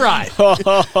 Am I right?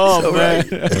 Oh, man.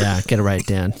 Yeah, get it right,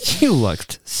 Dan. You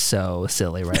looked so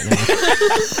silly right now.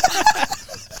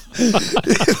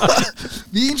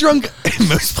 Being drunk in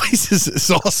most places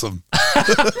is awesome.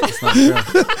 That's not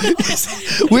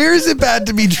true. Where is it bad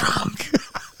to be drunk?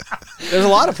 There's a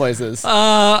lot of places.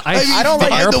 I don't like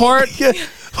the airport.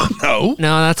 No.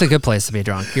 No, that's a good place to be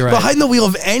drunk. You're right. Behind the wheel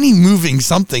of any moving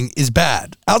something is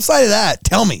bad. Outside of that,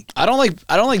 tell me. I don't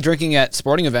like drinking at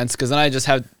sporting events because then I just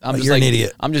have. You're an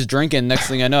idiot. I'm just drinking. Next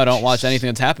thing I know, I don't watch anything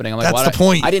that's happening. I'm like, That's why the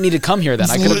point. I didn't need to come here then.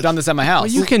 I could have done this at my house.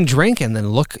 Well, you can drink and then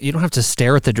look. You don't have to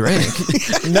stare at the drink.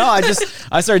 No,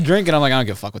 I started drinking. I'm like, I don't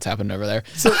give a fuck what's happening over there.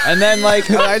 And then like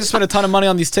I just spent a ton of money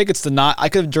on these tickets to not. I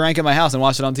could have drank at my house and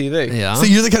watched it on TV. Yeah. So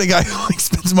you're the kind of guy who like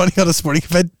spends money on a sporting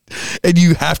event, and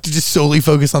you have to just solely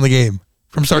focus on the game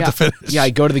from start to finish. Yeah, I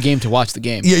go to the game to watch the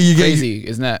game. Yeah, you crazy,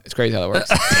 isn't that? It's crazy how that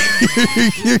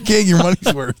works. you're getting your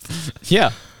money's worth.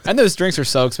 Yeah, and those drinks are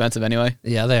so expensive anyway.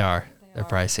 Yeah, they are. They're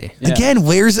pricey. Yeah. Again,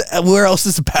 where else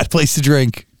is a bad place to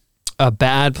drink? A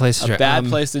bad place to drink. A bad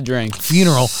place to drink.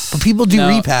 Funeral, but people do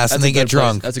repass and they get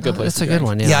drunk. That's a good place. That's a good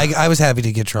one. Yeah. Yeah, I was happy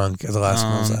to get drunk at the last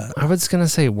one. Was that? I was gonna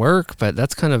say work, but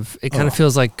that's kind of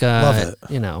feels like love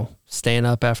it. Staying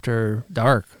up after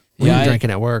dark. When you're drinking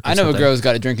at work. I know a girl who's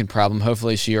got a drinking problem.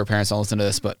 Hopefully she or her parents don't listen to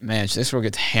this, but man, this girl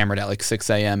gets hammered at like 6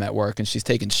 a.m. at work and she's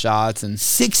taking shots and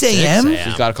 6 a.m.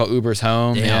 She's got to call Ubers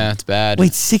home. Damn. Yeah, it's bad.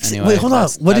 Wait, hold on.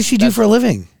 What does she do for a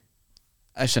living?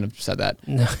 I shouldn't have said that.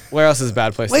 No. Where else is a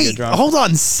bad place to get drunk? Hold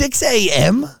on. 6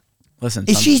 a.m. Listen,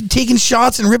 is she taking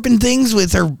shots and ripping things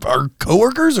with her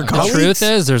coworkers or colleagues? The truth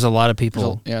is, there's a lot of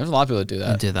people. There's a lot of people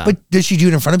that do that. But does she do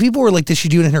it in front of people, or like does she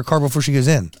do it in her car before she goes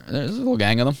in? There's a little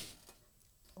gang of them.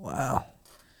 Wow.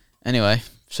 Anyway,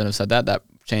 shouldn't have said that. That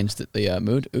changed the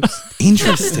mood. Oops.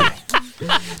 Interesting.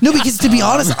 No, because to be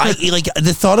honest, I like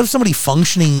the thought of somebody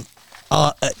functioning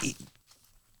on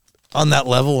that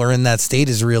level or in that state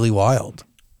is really wild.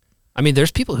 I mean,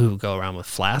 there's people who go around with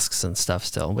flasks and stuff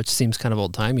still, which seems kind of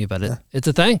old timey, but it's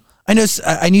a thing. I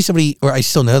knew somebody, or I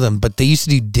still know them, but they used to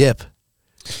do dip.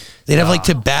 They'd have like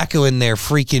tobacco in their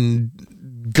freaking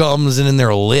gums and in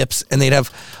their lips, and they'd have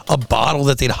a bottle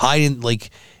that they'd hide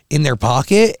in their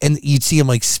pocket, and you'd see them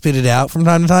like spit it out from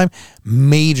time to time.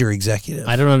 Major executive.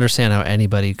 I don't understand how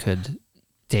anybody could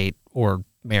date or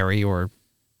marry or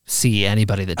see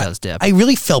anybody that does dip. I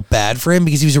really felt bad for him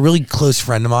because he was a really close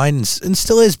friend of mine and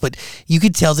still is, but you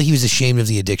could tell that he was ashamed of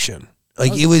the addiction.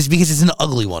 Like it was because it's an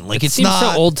ugly one. Like it's seems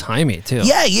not so old timey too.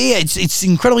 Yeah. It's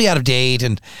incredibly out of date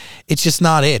and it's just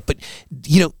not it. But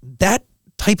that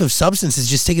type of substance is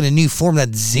just taking a new form.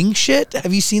 That zinc shit.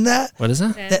 Have you seen that? What is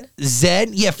that? Zen.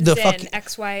 Zen? Yeah, the fucking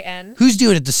XYN. Who's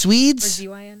doing it? The Swedes? Or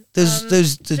ZYN?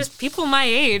 Those just people my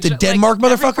age. The Denmark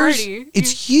motherfuckers?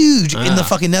 It's huge in the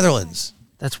fucking Netherlands.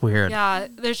 That's weird. Yeah,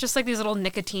 there's just like these little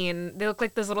nicotine. They look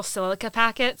like those little silica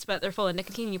packets, but they're full of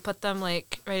nicotine. You put them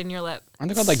like right in your lip. Aren't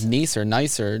they called like Nice or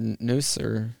Nice or Noose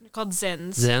or? They're called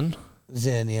Zins. Zen?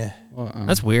 Zen, yeah.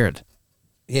 That's weird.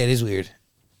 Yeah, it is weird.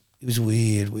 It was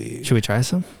weird. Should we try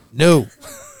some? No.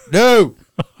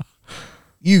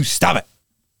 You stop it.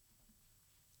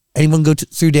 Anyone go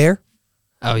through DARE?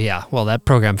 Oh yeah. Well, that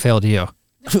program failed you.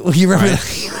 You remember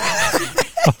that?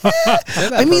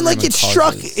 I mean, like it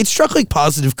struck like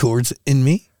positive chords in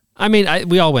me. I mean,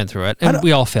 we all went through it, and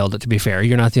we all failed it. To be fair,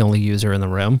 you're not the only user in the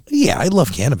room. Yeah, I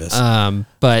love cannabis.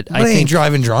 But I ain't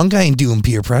driving drunk. I ain't doing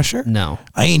peer pressure. No,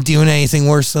 I ain't doing anything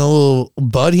worse than a little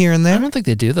bud here and there. I don't think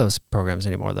they do those programs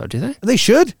anymore, though. Do they? They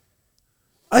should.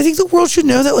 I think the world should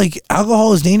know that like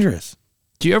alcohol is dangerous.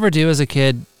 Do you ever do as a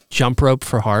kid jump rope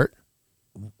for heart?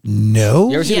 No.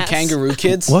 You ever see the Kangaroo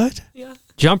Kids? What? Yeah.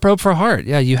 Jump rope for heart.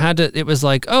 Yeah, you had to. It was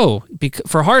like,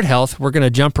 for heart health, we're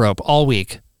gonna jump rope all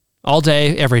week, all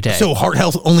day, every day. So heart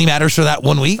health only matters for that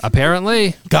 1 week?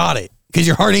 Apparently. Got it. Because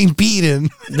your heart ain't beating.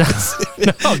 No,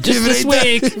 just this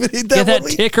week. Get that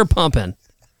ticker pumping.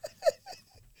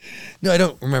 No, I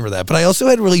don't remember that. But I also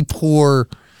had really poor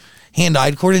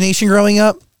hand-eye coordination growing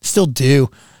up. Still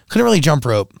do. Couldn't really jump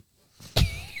rope.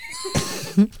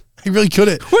 I really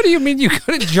couldn't. What do you mean you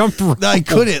couldn't jump rope? I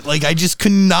couldn't. Like, I just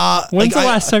could not. When's the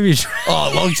last time you tried?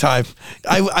 Oh, a long time.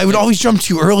 I would always jump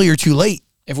too early or too late.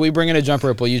 If we bring in a jump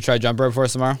rope, will you try jump rope for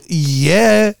us tomorrow?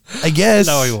 Yeah, I guess.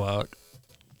 No, he won't.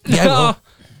 Yeah, I will.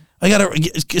 I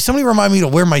gotta. Somebody remind me to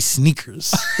wear my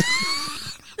sneakers.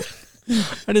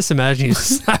 I just imagine you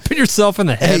slapping yourself in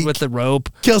the head with the rope.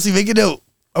 Kelsey, make a note.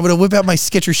 I'm gonna whip out my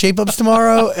Skechers shape-ups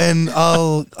tomorrow, and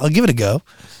I'll give it a go.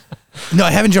 No,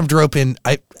 I haven't jumped rope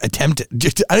I attempted.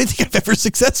 I don't think I've ever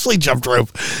successfully jumped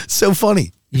rope. So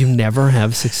funny. You never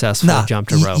have successfully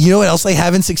jumped a rope. You know what else I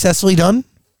haven't successfully done?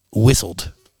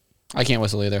 Whistled. I can't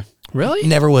whistle either. Really?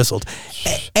 Never whistled.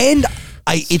 And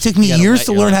it took me years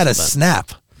to learn how to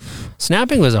snap.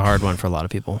 Snapping was a hard one for a lot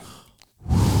of people.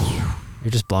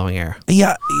 You're just blowing air.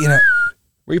 Yeah,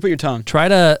 Where you put your tongue? Try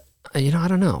to, I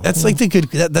don't know. That's like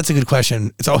that's a good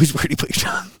question. It's always where do you put your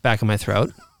tongue? Back of my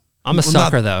throat. I'm a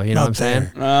sucker, though. You know what I'm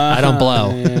saying? I don't blow.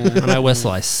 When I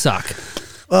whistle, I suck.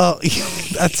 Well,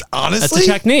 that's honestly That's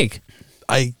a technique.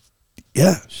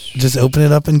 Just open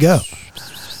it up and go.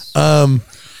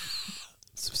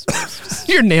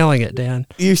 You're nailing it, Dan.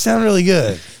 You sound really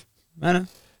good. I know.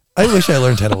 I wish I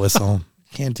learned how to whistle.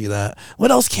 Can't do that.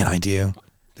 What else can I do?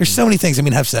 There's so many things. I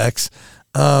mean, have sex.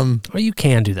 Well, you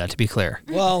can do that, to be clear.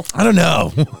 Well, I don't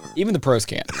know. even the pros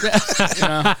can't.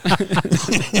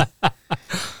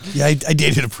 Yeah, I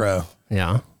dated a pro.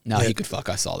 Yeah. No, he could fuck.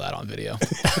 I saw that on video.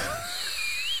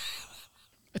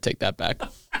 I take that back.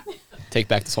 Take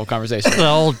back this whole conversation. The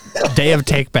old day of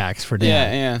takebacks for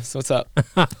Dan. Yeah. So what's up?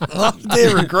 Day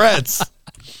of regrets.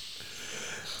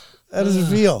 How does it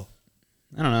feel?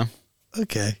 I don't know.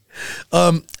 Okay.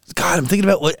 God, I'm thinking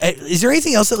about is there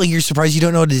anything else that like you're surprised you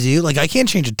don't know what to do? Like I can't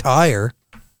change a tire.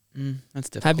 That's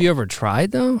difficult. Have you ever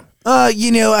tried, though? I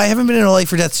haven't been in a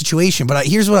life or death situation, but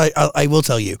here's what I will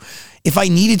tell you. If I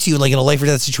needed to, like in a life or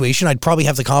death situation, I'd probably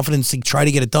have the confidence to try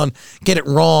to get it done, get it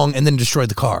wrong, and then destroy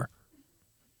the car.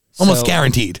 Almost So,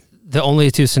 guaranteed. The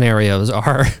only two scenarios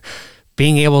are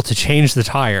being able to change the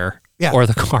tire or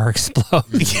the car explode.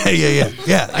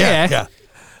 Yeah.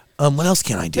 What else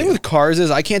can I do? The thing with cars is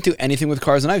I can't do anything with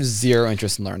cars, and I have zero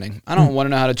interest in learning. I don't want to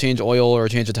know how to change oil or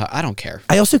change a tire. I don't care.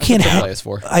 I also can't hang.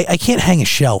 I can't hang a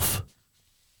shelf.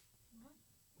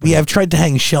 Yeah, I've tried to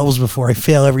hang shelves before. I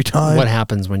fail every time. What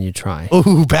happens when you try?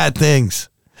 Oh, bad things.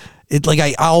 It like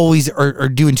I always are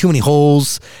doing too many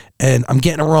holes, and I'm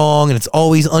getting it wrong, and it's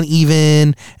always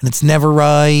uneven, and it's never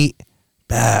right.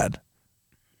 Bad.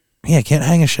 Yeah, I can't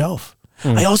hang a shelf.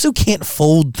 I also can't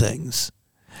fold things.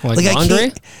 Like I laundry?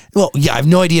 can't. Well, yeah, I have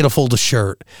no idea how to fold a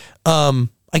shirt. I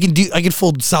can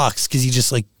fold socks because you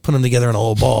just like put them together in a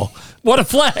little ball. What a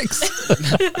flex!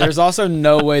 There's also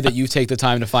no way that you take the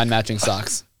time to find matching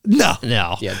socks. No.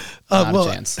 No. Yeah, not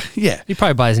a chance. Yeah. He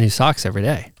probably buys new socks every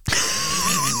day.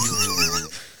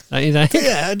 Don't you think?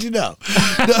 Yeah, how'd you know?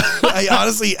 No, I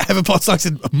honestly haven't bought socks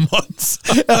in months.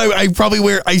 And I probably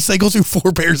I cycle through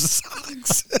 4 pairs of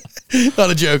socks.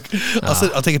 Not a joke.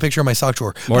 I'll take a picture of my sock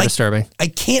drawer. More But disturbing. I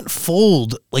can't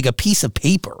fold like a piece of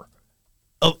paper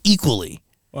equally.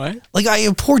 What? Like I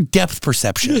have poor depth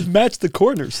perception. Just match the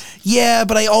corners. Yeah,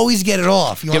 but I always get it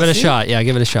off. Give it a shot. Yeah,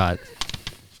 give it a shot.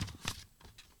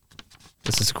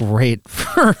 This is great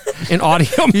for an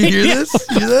audio You medium. hear this?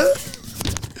 You hear that?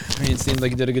 I mean, it seemed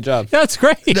like you did a good job. That's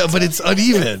great. No, but it's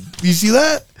uneven. You see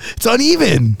that? It's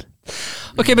uneven.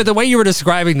 Okay, but the way you were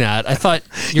describing that, I thought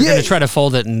you're going to try to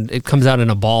fold it and it comes out in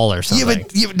a ball or something.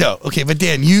 No. Okay, but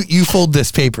Dan, you fold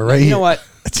this paper right here. You know what?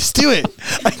 Just do it.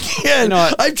 I can't. You know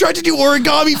what? I've tried to do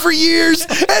origami for years, and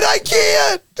I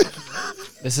can't.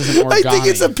 This isn't origami. I think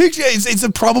it's a picture. It's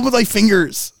a problem with my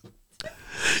fingers.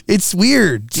 It's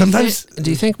weird. Sometimes.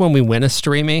 Do you think when we win a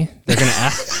streamy, they're gonna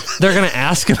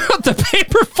ask about the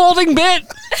paper folding bit?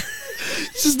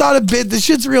 This is not a bit. This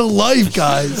shit's real life,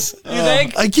 guys. You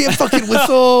think? I can't fucking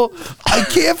whistle. I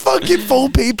can't fucking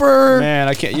fold paper. Man,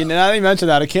 I can't. Now that you mentioned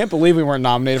that, I can't believe we weren't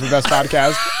nominated for best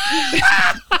podcast.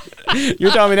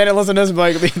 You're telling me they didn't listen to this,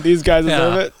 but like, these guys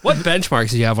deserve it? What benchmarks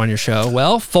do you have on your show?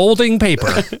 Well, folding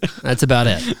paper. That's about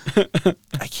it.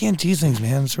 I can't do things,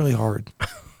 man. It's really hard.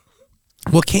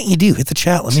 What can't you do? Hit the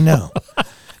chat. Let me know.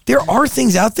 There are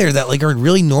things out there that like are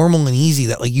really normal and easy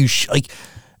that like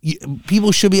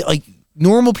people should be like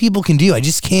normal people can do. I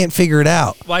just can't figure it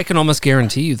out. Well, I can almost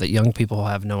guarantee you that young people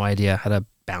have no idea how to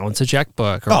balance a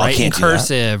checkbook or write in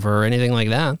cursive or anything like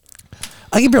that.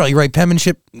 I can barely write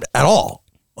penmanship at all.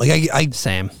 Like I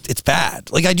same. It's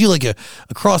bad. Like I do like a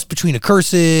cross between a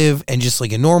cursive and just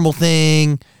like a normal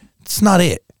thing. It's not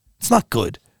it. It's not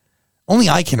good. Only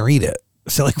I can read it.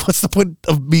 So like, what's the point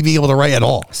of me being able to write at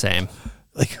all? Same.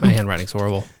 Like my handwriting's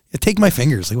horrible. Take my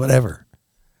fingers, like whatever.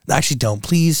 Actually, don't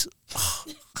please.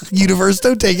 Universe,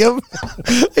 don't take them.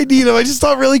 I need them. I just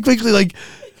thought really quickly, like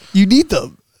you need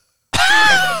them.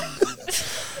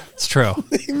 It's true.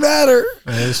 They matter.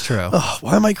 It is true. Oh,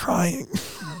 why am I crying?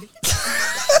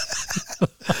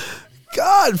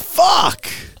 God, fuck.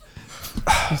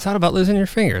 You thought about losing your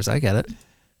fingers. I get it.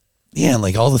 Yeah, and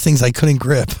like all the things I couldn't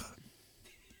grip.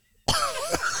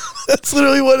 That's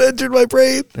literally what entered my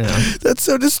brain. Yeah. That's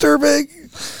so disturbing.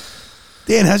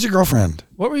 Dan, how's your girlfriend?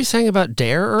 What were you saying about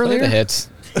Dare earlier? The hits.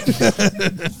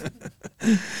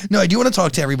 No, I do want to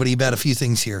talk to everybody about a few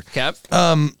things here. Cap.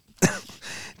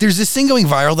 There's this thing going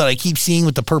viral that I keep seeing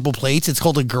with the purple plates. It's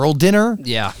called a girl dinner.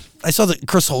 Yeah. I saw that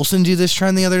Chris Olsen do this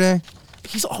trend the other day.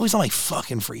 He's always on my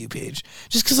fucking For You page.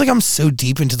 Just because like I'm so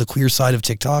deep into the queer side of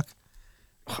TikTok.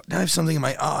 Oh, now I have something in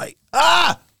my eye.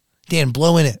 Ah! Dan,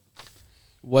 blow in it.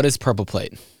 What is purple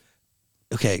plate?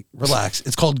 Okay, relax.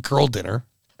 It's called girl dinner.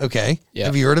 Okay. Yeah.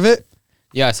 Have you heard of it?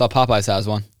 Yeah, I saw Popeyes has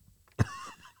one.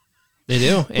 They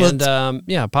do. And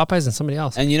Popeyes and somebody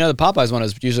else. And the Popeyes one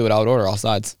is usually what I would order, all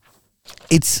sides.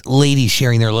 It's ladies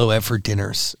sharing their low effort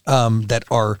dinners that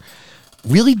are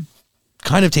really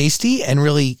kind of tasty and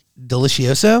really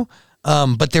delicioso,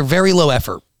 but they're very low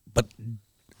effort, but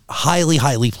highly,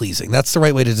 highly pleasing. That's the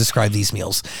right way to describe these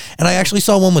meals. And I actually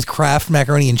saw one with Kraft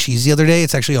macaroni and cheese the other day.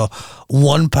 It's actually a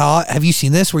one pot. Have you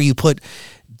seen this? Where you put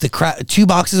the 2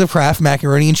 boxes of Kraft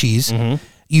macaroni and cheese. Mm-hmm.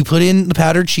 You put in the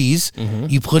powdered cheese,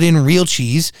 you put in real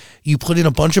cheese, you put in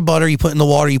a bunch of butter, you put in the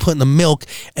water, you put in the milk,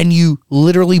 and you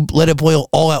literally let it boil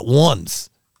all at once.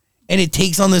 And it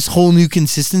takes on this whole new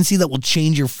consistency that will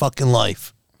change your fucking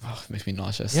life. Oh, it makes me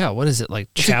nauseous. Yeah, what is it,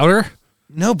 like chowder?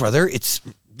 No, brother, it's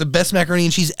the best macaroni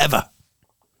and cheese ever.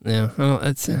 Yeah, well,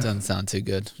 it doesn't sound too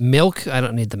good. Milk? I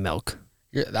don't need the milk.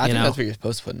 I think that's what you're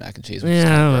supposed to put in mac and cheese.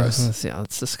 Yeah,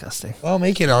 it's disgusting. I'll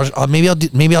make it.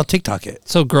 Maybe I'll TikTok it.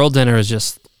 So girl dinner is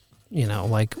just,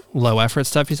 like low effort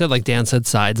stuff. You said, like Dan said,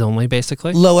 sides only,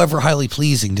 basically. Low effort, highly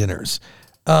pleasing dinners.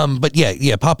 But yeah,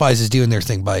 Popeyes is doing their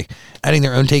thing by adding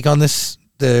their own take on this.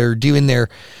 They're doing their,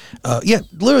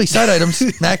 literally side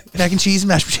items: mac and cheese,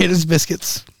 mashed potatoes,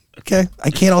 biscuits. Okay,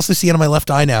 I can't also see it on my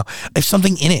left eye now. I have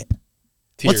something in it.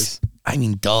 Tears.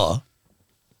 Duh.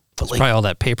 But it's probably all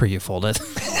that paper you folded.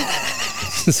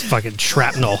 This fucking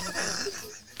shrapnel.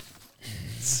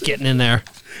 It's getting in there.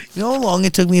 You know how long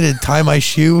it took me to tie my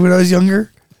shoe when I was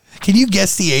younger? Can you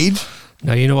guess the age?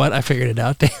 No, you know what? I figured it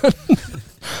out, Dan.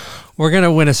 We're going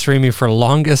to win a Streamy for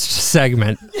longest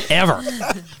segment ever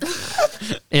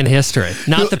in history.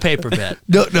 Not the paper bit.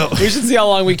 No. We should see how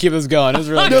long we keep this going. It's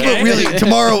really No, but really,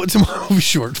 tomorrow will be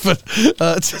short. But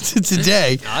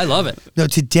today. I love it. No,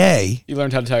 today. You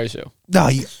learned how to tie your shoe. No,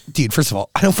 dude, first of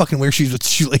all, I don't fucking wear shoes with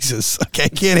shoelaces. Okay, I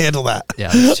can't handle that. Yeah,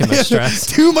 that's too much stress.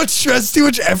 Too much stress, too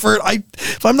much effort.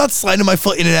 If I'm not sliding my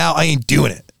foot in and out, I ain't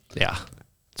doing it. Yeah.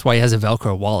 That's why he has a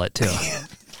Velcro wallet, too.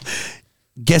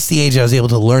 Guess the age I was able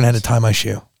to learn how to tie my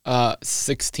shoe.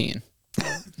 16.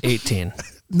 18.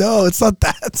 No, it's not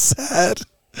that sad.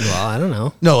 Well, I don't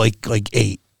know. No, like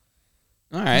 8.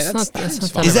 All right, that's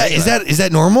fine. Is that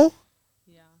normal?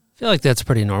 I feel like that's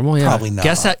pretty normal. Yeah. Probably not.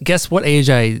 Guess what age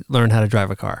I learned how to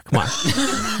drive a car. Come on.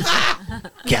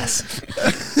 Guess.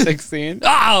 16.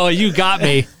 Oh, you got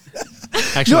me.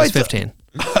 Actually, I was 15.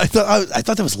 I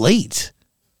thought that was late.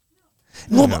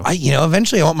 Well,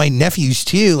 eventually I want my nephews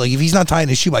too. Like if he's not tying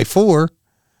his shoe by 4,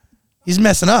 he's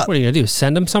messing up. What are you gonna do?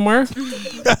 Send him somewhere?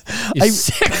 You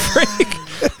sick freak.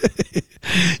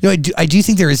 I do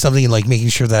think there is something in like making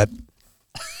sure that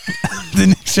the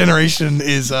next generation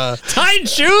is tying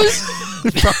shoes,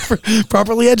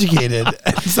 properly educated.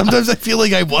 And sometimes I feel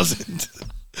like I wasn't.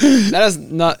 That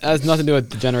has nothing to do with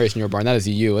the generation you were born. That is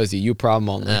you. That is a you problem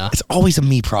only. Yeah. It's always a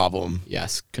me problem.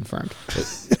 Yes, confirmed.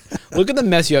 Look at the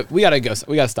mess you have. We gotta go.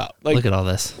 We gotta stop. Look at all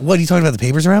this. What are you talking about? The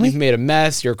papers around me? You've made a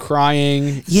mess. You're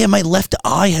crying. Yeah, my left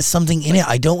eye has something in it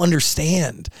I don't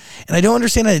understand, and I don't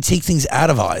understand how to take things out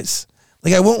of eyes.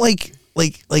 Like I won't like.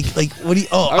 What do you?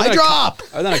 Oh, I drop.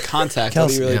 Other than a contact,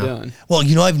 what are you really doing? Well,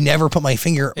 I've never put my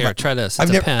finger. Here, try this.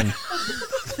 It's a pen.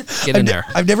 Get in there.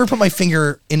 I've never put my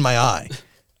finger in my eye.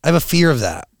 I have a fear of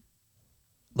that.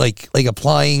 Like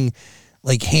applying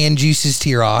like hand juices to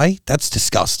your eye. That's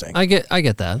disgusting. I get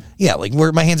that. Yeah, like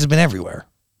where my hands have been everywhere.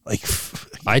 Like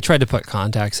I tried to put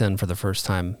contacts in for the first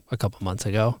time a couple months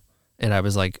ago, and I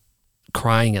was like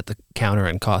crying at the counter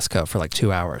in Costco for like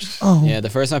 2 hours. Oh. Yeah, the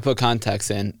first time I put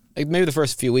contacts in, like maybe the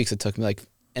first few weeks, it took me like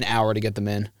an hour to get them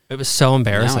in. It was so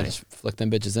embarrassing. Now I just flick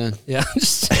them bitches in. Yeah,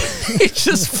 he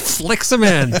just flicks them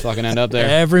in. Fucking end up there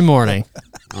every morning.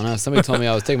 I don't know. Somebody told me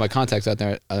I was taking my contacts out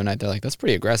there the other night. They're like, "That's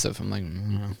pretty aggressive." I'm like,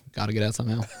 "Gotta get out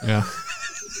somehow." Yeah.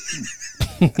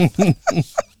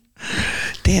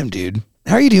 Damn, dude.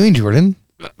 How are you doing, Jordan?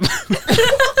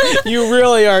 You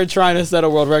really are trying to set a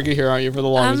world record here, aren't you? For the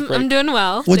longest break. I'm doing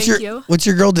well. What's Thank you. What's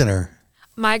your girl dinner?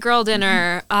 My girl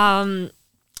dinner,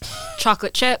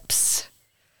 chocolate chips.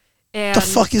 And The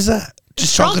fuck is that?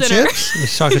 Just chocolate dinner. chips?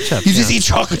 It's chocolate chips. You just eat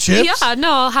chocolate chips? Yeah,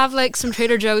 no, I'll have like some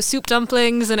Trader Joe's soup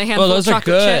dumplings and a handful those of are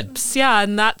chocolate good. chips. Yeah,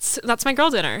 and that's my girl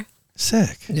dinner.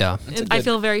 Sick. Yeah. I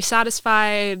feel very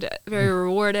satisfied, very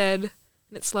rewarded, and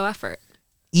it's low effort.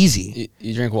 Easy.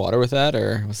 You drink water with that,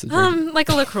 or what's the drink? Like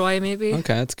a LaCroix maybe.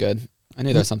 Okay, that's good. I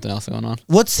knew there was something else going on.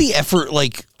 What's the effort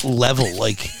like level?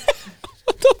 Like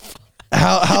what the fuck?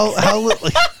 How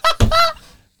like,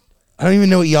 I don't even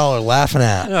know what y'all are laughing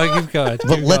at. No, keep going.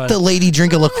 But let the lady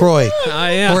drink a LaCroix.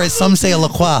 Yeah. Or as some say, a La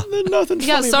Croix.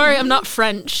 Yeah, sorry, I'm not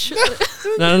French.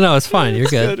 No, it's fine. You're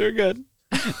good. You're good.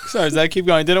 Sorry, Zach, keep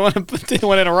going. Didn't want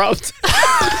to interrupt.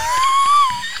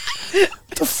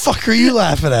 What the fuck are you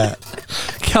laughing at?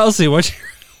 Kelsey, what's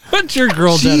your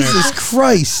girl dinner? Jesus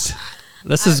Christ.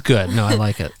 This is good. No, I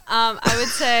like it. I would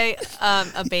say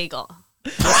a bagel.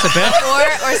 What's the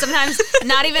best? Or sometimes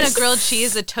not even a grilled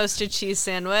cheese, a toasted cheese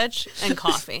sandwich and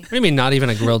coffee. What do you mean not even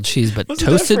a grilled cheese, but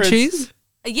toasted cheese?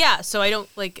 Yeah, so I don't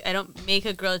make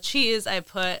a grilled cheese. I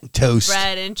put Toast.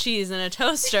 bread and cheese in a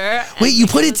toaster. Wait, you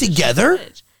put it together?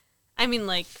 I mean,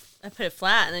 like I put it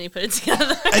flat and then you put it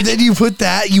together. And then you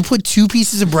put 2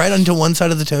 pieces of bread onto one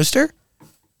side of the toaster?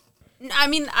 I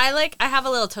mean, I have a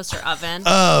little toaster oven.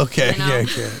 Oh, okay. You know?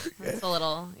 Okay. It's a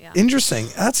little, yeah. Interesting.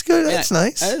 That's good. That's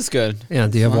nice. That is good. Yeah.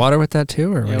 Do you have water with that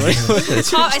too, or what?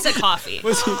 I said coffee.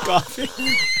 What's your coffee?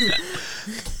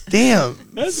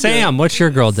 Damn. Sam, what's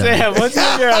your girl dinner? Sam, what's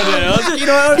your girl dinner? You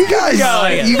know,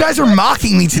 You guys are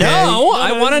mocking me today. No,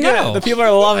 I want to know. The people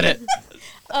are loving it.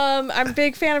 I'm a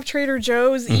big fan of Trader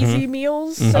Joe's easy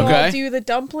meals. So Okay. I'll do the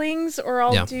dumplings or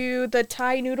I'll do the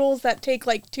Thai noodles that take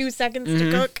like 2 seconds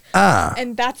to cook.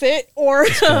 And that's it. Or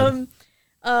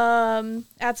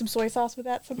add some soy sauce with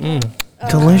that sometimes.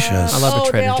 Delicious. I love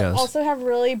a Trader they Joe's. also have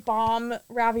really bomb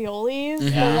raviolis.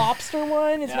 The lobster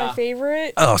one is my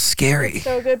favorite. Oh, scary.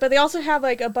 So good. But they also have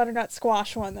like a butternut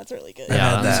squash one that's really good.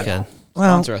 Yeah, that's good.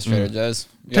 Well, Sponsor us, Trader Joe's.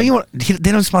 don't you want?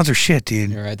 They don't sponsor shit, dude.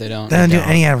 You're right, they don't. They don't do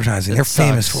any advertising. They're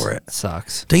famous sucks. for it.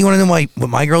 Sucks. Don't you want to know what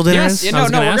my girl dinner Yes. is? Yeah, I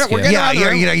was gonna ask you. getting Yeah, around the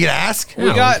room. you're gonna ask. We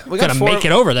got gotta four, make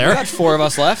it over there. We got 4 of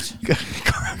us left.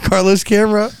 Carlos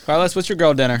camera. Carlos, what's your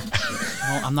girl dinner?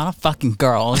 Well, I'm not a fucking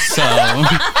girl, so.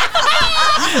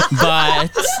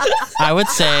 But I would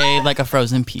say like a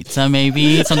frozen pizza,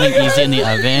 maybe something easy in the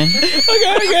oven.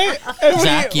 Okay. And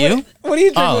Zach, you? What do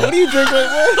you drink? Oh. What do you drink?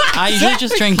 I usually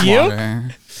just drink you?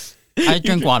 water. I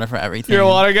drink water for everything. You're a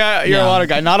water guy. You're a Yeah. water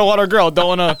guy, not a water girl. Don't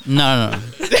wanna. No.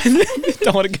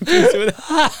 Don't wanna confuse you with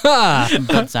that.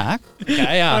 But Zach?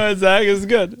 Yeah. Zach is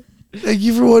good. Thank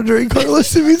you for wondering,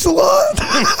 Carlos. It means a lot.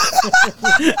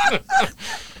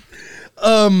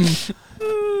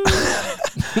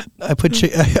 I put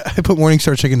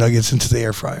Morningstar chicken nuggets into the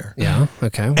air fryer, Yeah.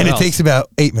 Okay. What and else? it takes about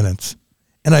 8 minutes.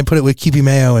 And I put it with Kewpie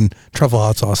mayo and truffle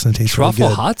hot sauce, and it tastes truffle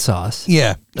really good. hot sauce.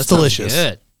 Yeah, That it's sounds delicious.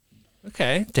 Good.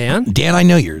 Okay, Dan. Dan, I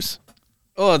know yours.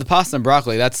 Oh, the pasta and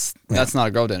broccoli. That's not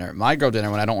a girl dinner. My girl dinner,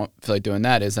 when I don't feel like doing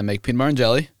that, is I make peanut butter and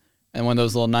jelly, and one of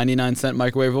those little 99-cent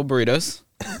microwavable burritos,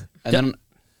 and then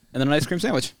an ice cream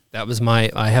sandwich. That was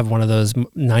I have one of those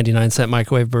 99-cent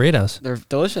microwave burritos. They're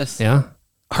delicious. Yeah.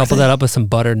 Couple that up with some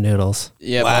buttered noodles.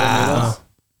 Yeah, butter noodles.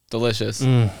 Delicious.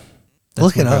 That's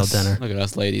Look my at girl us. dinner. Look at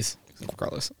us, ladies.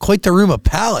 Carlos. Quite the room of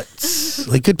palates.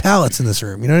 Like good palates in this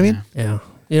room. You know what I mean? Yeah.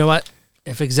 You know what?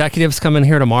 If executives come in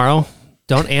here tomorrow,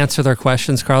 don't answer their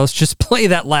questions, Carlos. Just play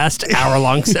that last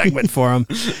hour-long segment for them.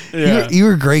 You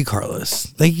were great, Carlos.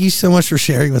 Thank you so much for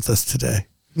sharing with us today.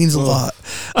 Means a lot.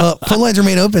 Phone lines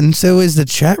remain open. So is the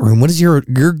chat room. What is your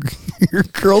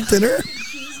girl dinner?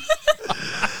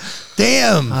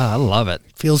 Damn. I love it.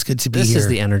 Feels good to be This here. is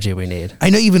the energy we need.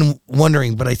 I know you've been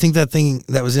wondering, but I think that thing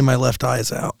that was in my left eye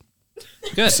is out.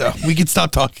 Good. So we can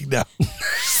stop talking now.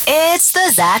 It's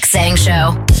the Zach Sang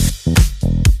Show.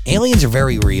 Aliens are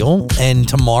very real, and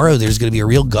tomorrow there's going to be a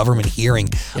real government hearing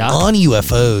on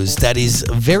UFOs that is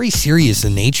very serious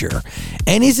in nature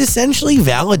and is essentially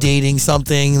validating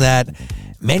something that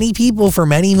many people for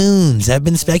many moons have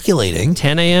been speculating.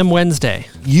 10 a.m. Wednesday.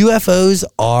 UFOs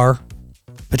are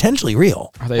potentially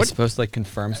real. Are they supposed to like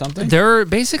confirm something? They're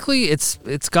basically it's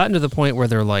gotten to the point where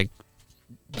they're like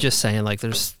just saying like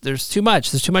there's too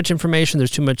much information,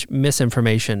 there's too much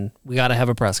misinformation. We got to have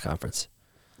a press conference.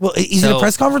 Well, is it a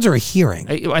press conference or a hearing?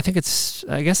 I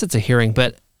guess it's a hearing,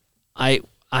 but I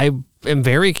am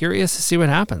very curious to see what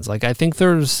happens. Like I think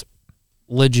there's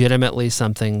legitimately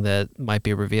something that might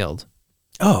be revealed.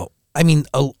 Oh, I mean,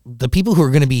 the people who are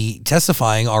going to be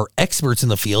testifying are experts in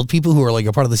the field, people who are like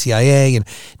a part of the CIA and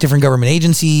different government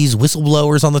agencies,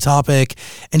 whistleblowers on the topic.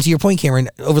 And to your point, Cameron,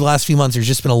 over the last few months, there's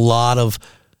just been a lot of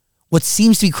what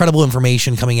seems to be credible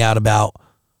information coming out about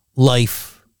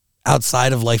life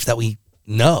outside of life that we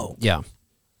know. Yeah.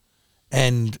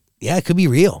 And yeah, it could be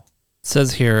real. It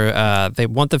says here they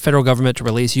want the federal government to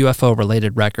release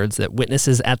UFO-related records that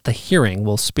witnesses at the hearing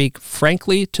will speak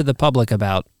frankly to the public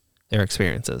about their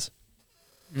experiences.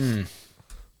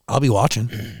 I'll be watching.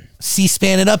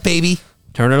 C-SPAN it up, baby.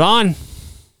 Turn it on.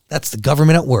 That's the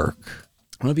government at work.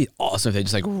 It would be awesome if they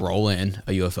just like roll in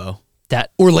a UFO.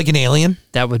 Or like an alien.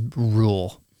 That would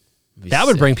rule. That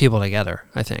would bring people together,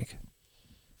 I think.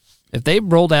 If they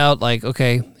rolled out like,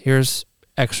 okay, here's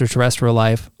extraterrestrial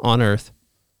life on Earth,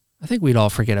 I think we'd all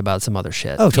forget about some other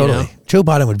shit. Oh, totally. You know? Joe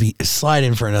Biden would be slide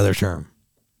in for another term.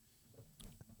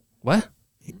 What?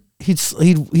 He'd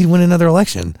win another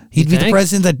election. He'd be the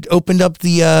president that opened up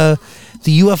the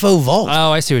UFO vault.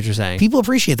 Oh, I see what you're saying. People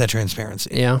appreciate that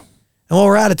transparency. Yeah. And while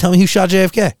we're at it, tell me who shot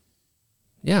JFK.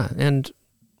 Yeah, and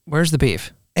where's the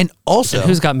beef? And also, and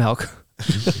who's got milk?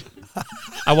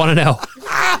 I want to know.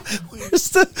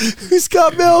 Who's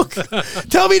got milk?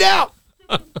 Tell me now.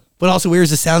 But also, where's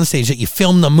the soundstage that you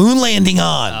filmed the moon landing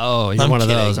on? Oh, you're one of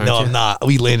those, aren't No, you? I'm not.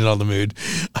 We landed on the moon.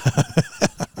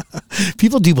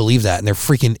 People do believe that, and they're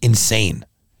freaking insane.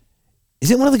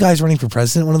 Isn't one of the guys running for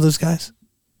president one of those guys?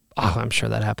 Oh, I'm sure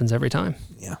that happens every time.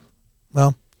 Yeah.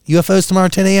 Well, UFOs tomorrow,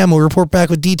 10 a.m. We'll report back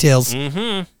with details.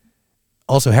 Mm-hmm.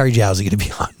 Also, Harry Jowsey going to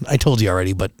be on. I told you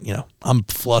already, but, I'm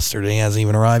flustered and he hasn't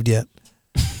even arrived yet.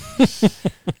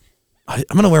 I'm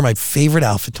going to wear my favorite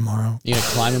outfit tomorrow. You going to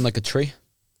climb him like a tree?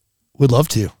 Would love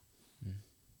to.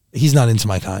 He's not into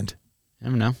my kind. I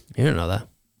don't know. You don't know that.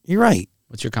 You're right.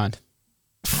 What's your kind?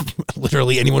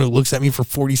 Literally anyone who looks at me for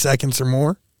 40 seconds or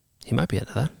more. He might be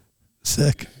into that.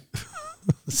 Sick.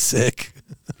 Sick.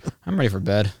 I'm ready for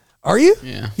bed. Are you?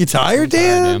 Yeah. You tired,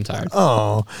 Dan? Yeah, I'm tired.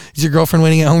 Oh. Is your girlfriend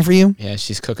waiting at home for you? Yeah,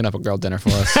 she's cooking up a girl dinner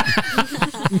for us.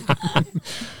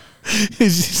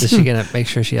 Is she going to make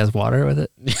sure she has water with it?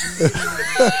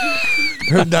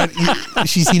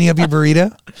 She's heating up your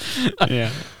burrito?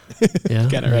 Yeah. Yeah.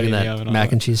 Get it ready in the that oven.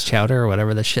 mack and cheese chowder or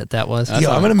whatever the shit that was.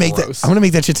 Yo, I'm gonna make that. I'm gonna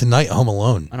make that shit tonight. Home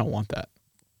Alone. I don't want that.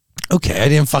 Okay, I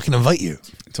didn't fucking invite you.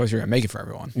 I thought you were gonna make it for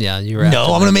everyone. Yeah, you were.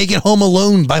 No, I'm gonna make it Home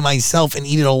Alone by myself and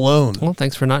eat it alone. Well,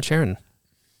 thanks for not sharing.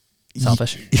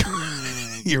 Selfish.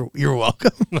 You're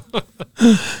welcome.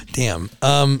 Damn.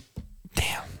 Damn.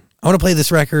 I want to play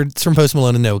this record. It's from Post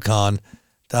Malone and No Con.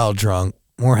 Dial Drunk.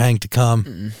 More Hank to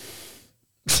come.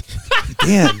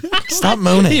 Dan, stop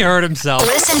moaning. He hurt himself.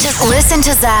 Listen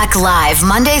to Zach live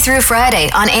Monday through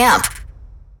Friday on AMP.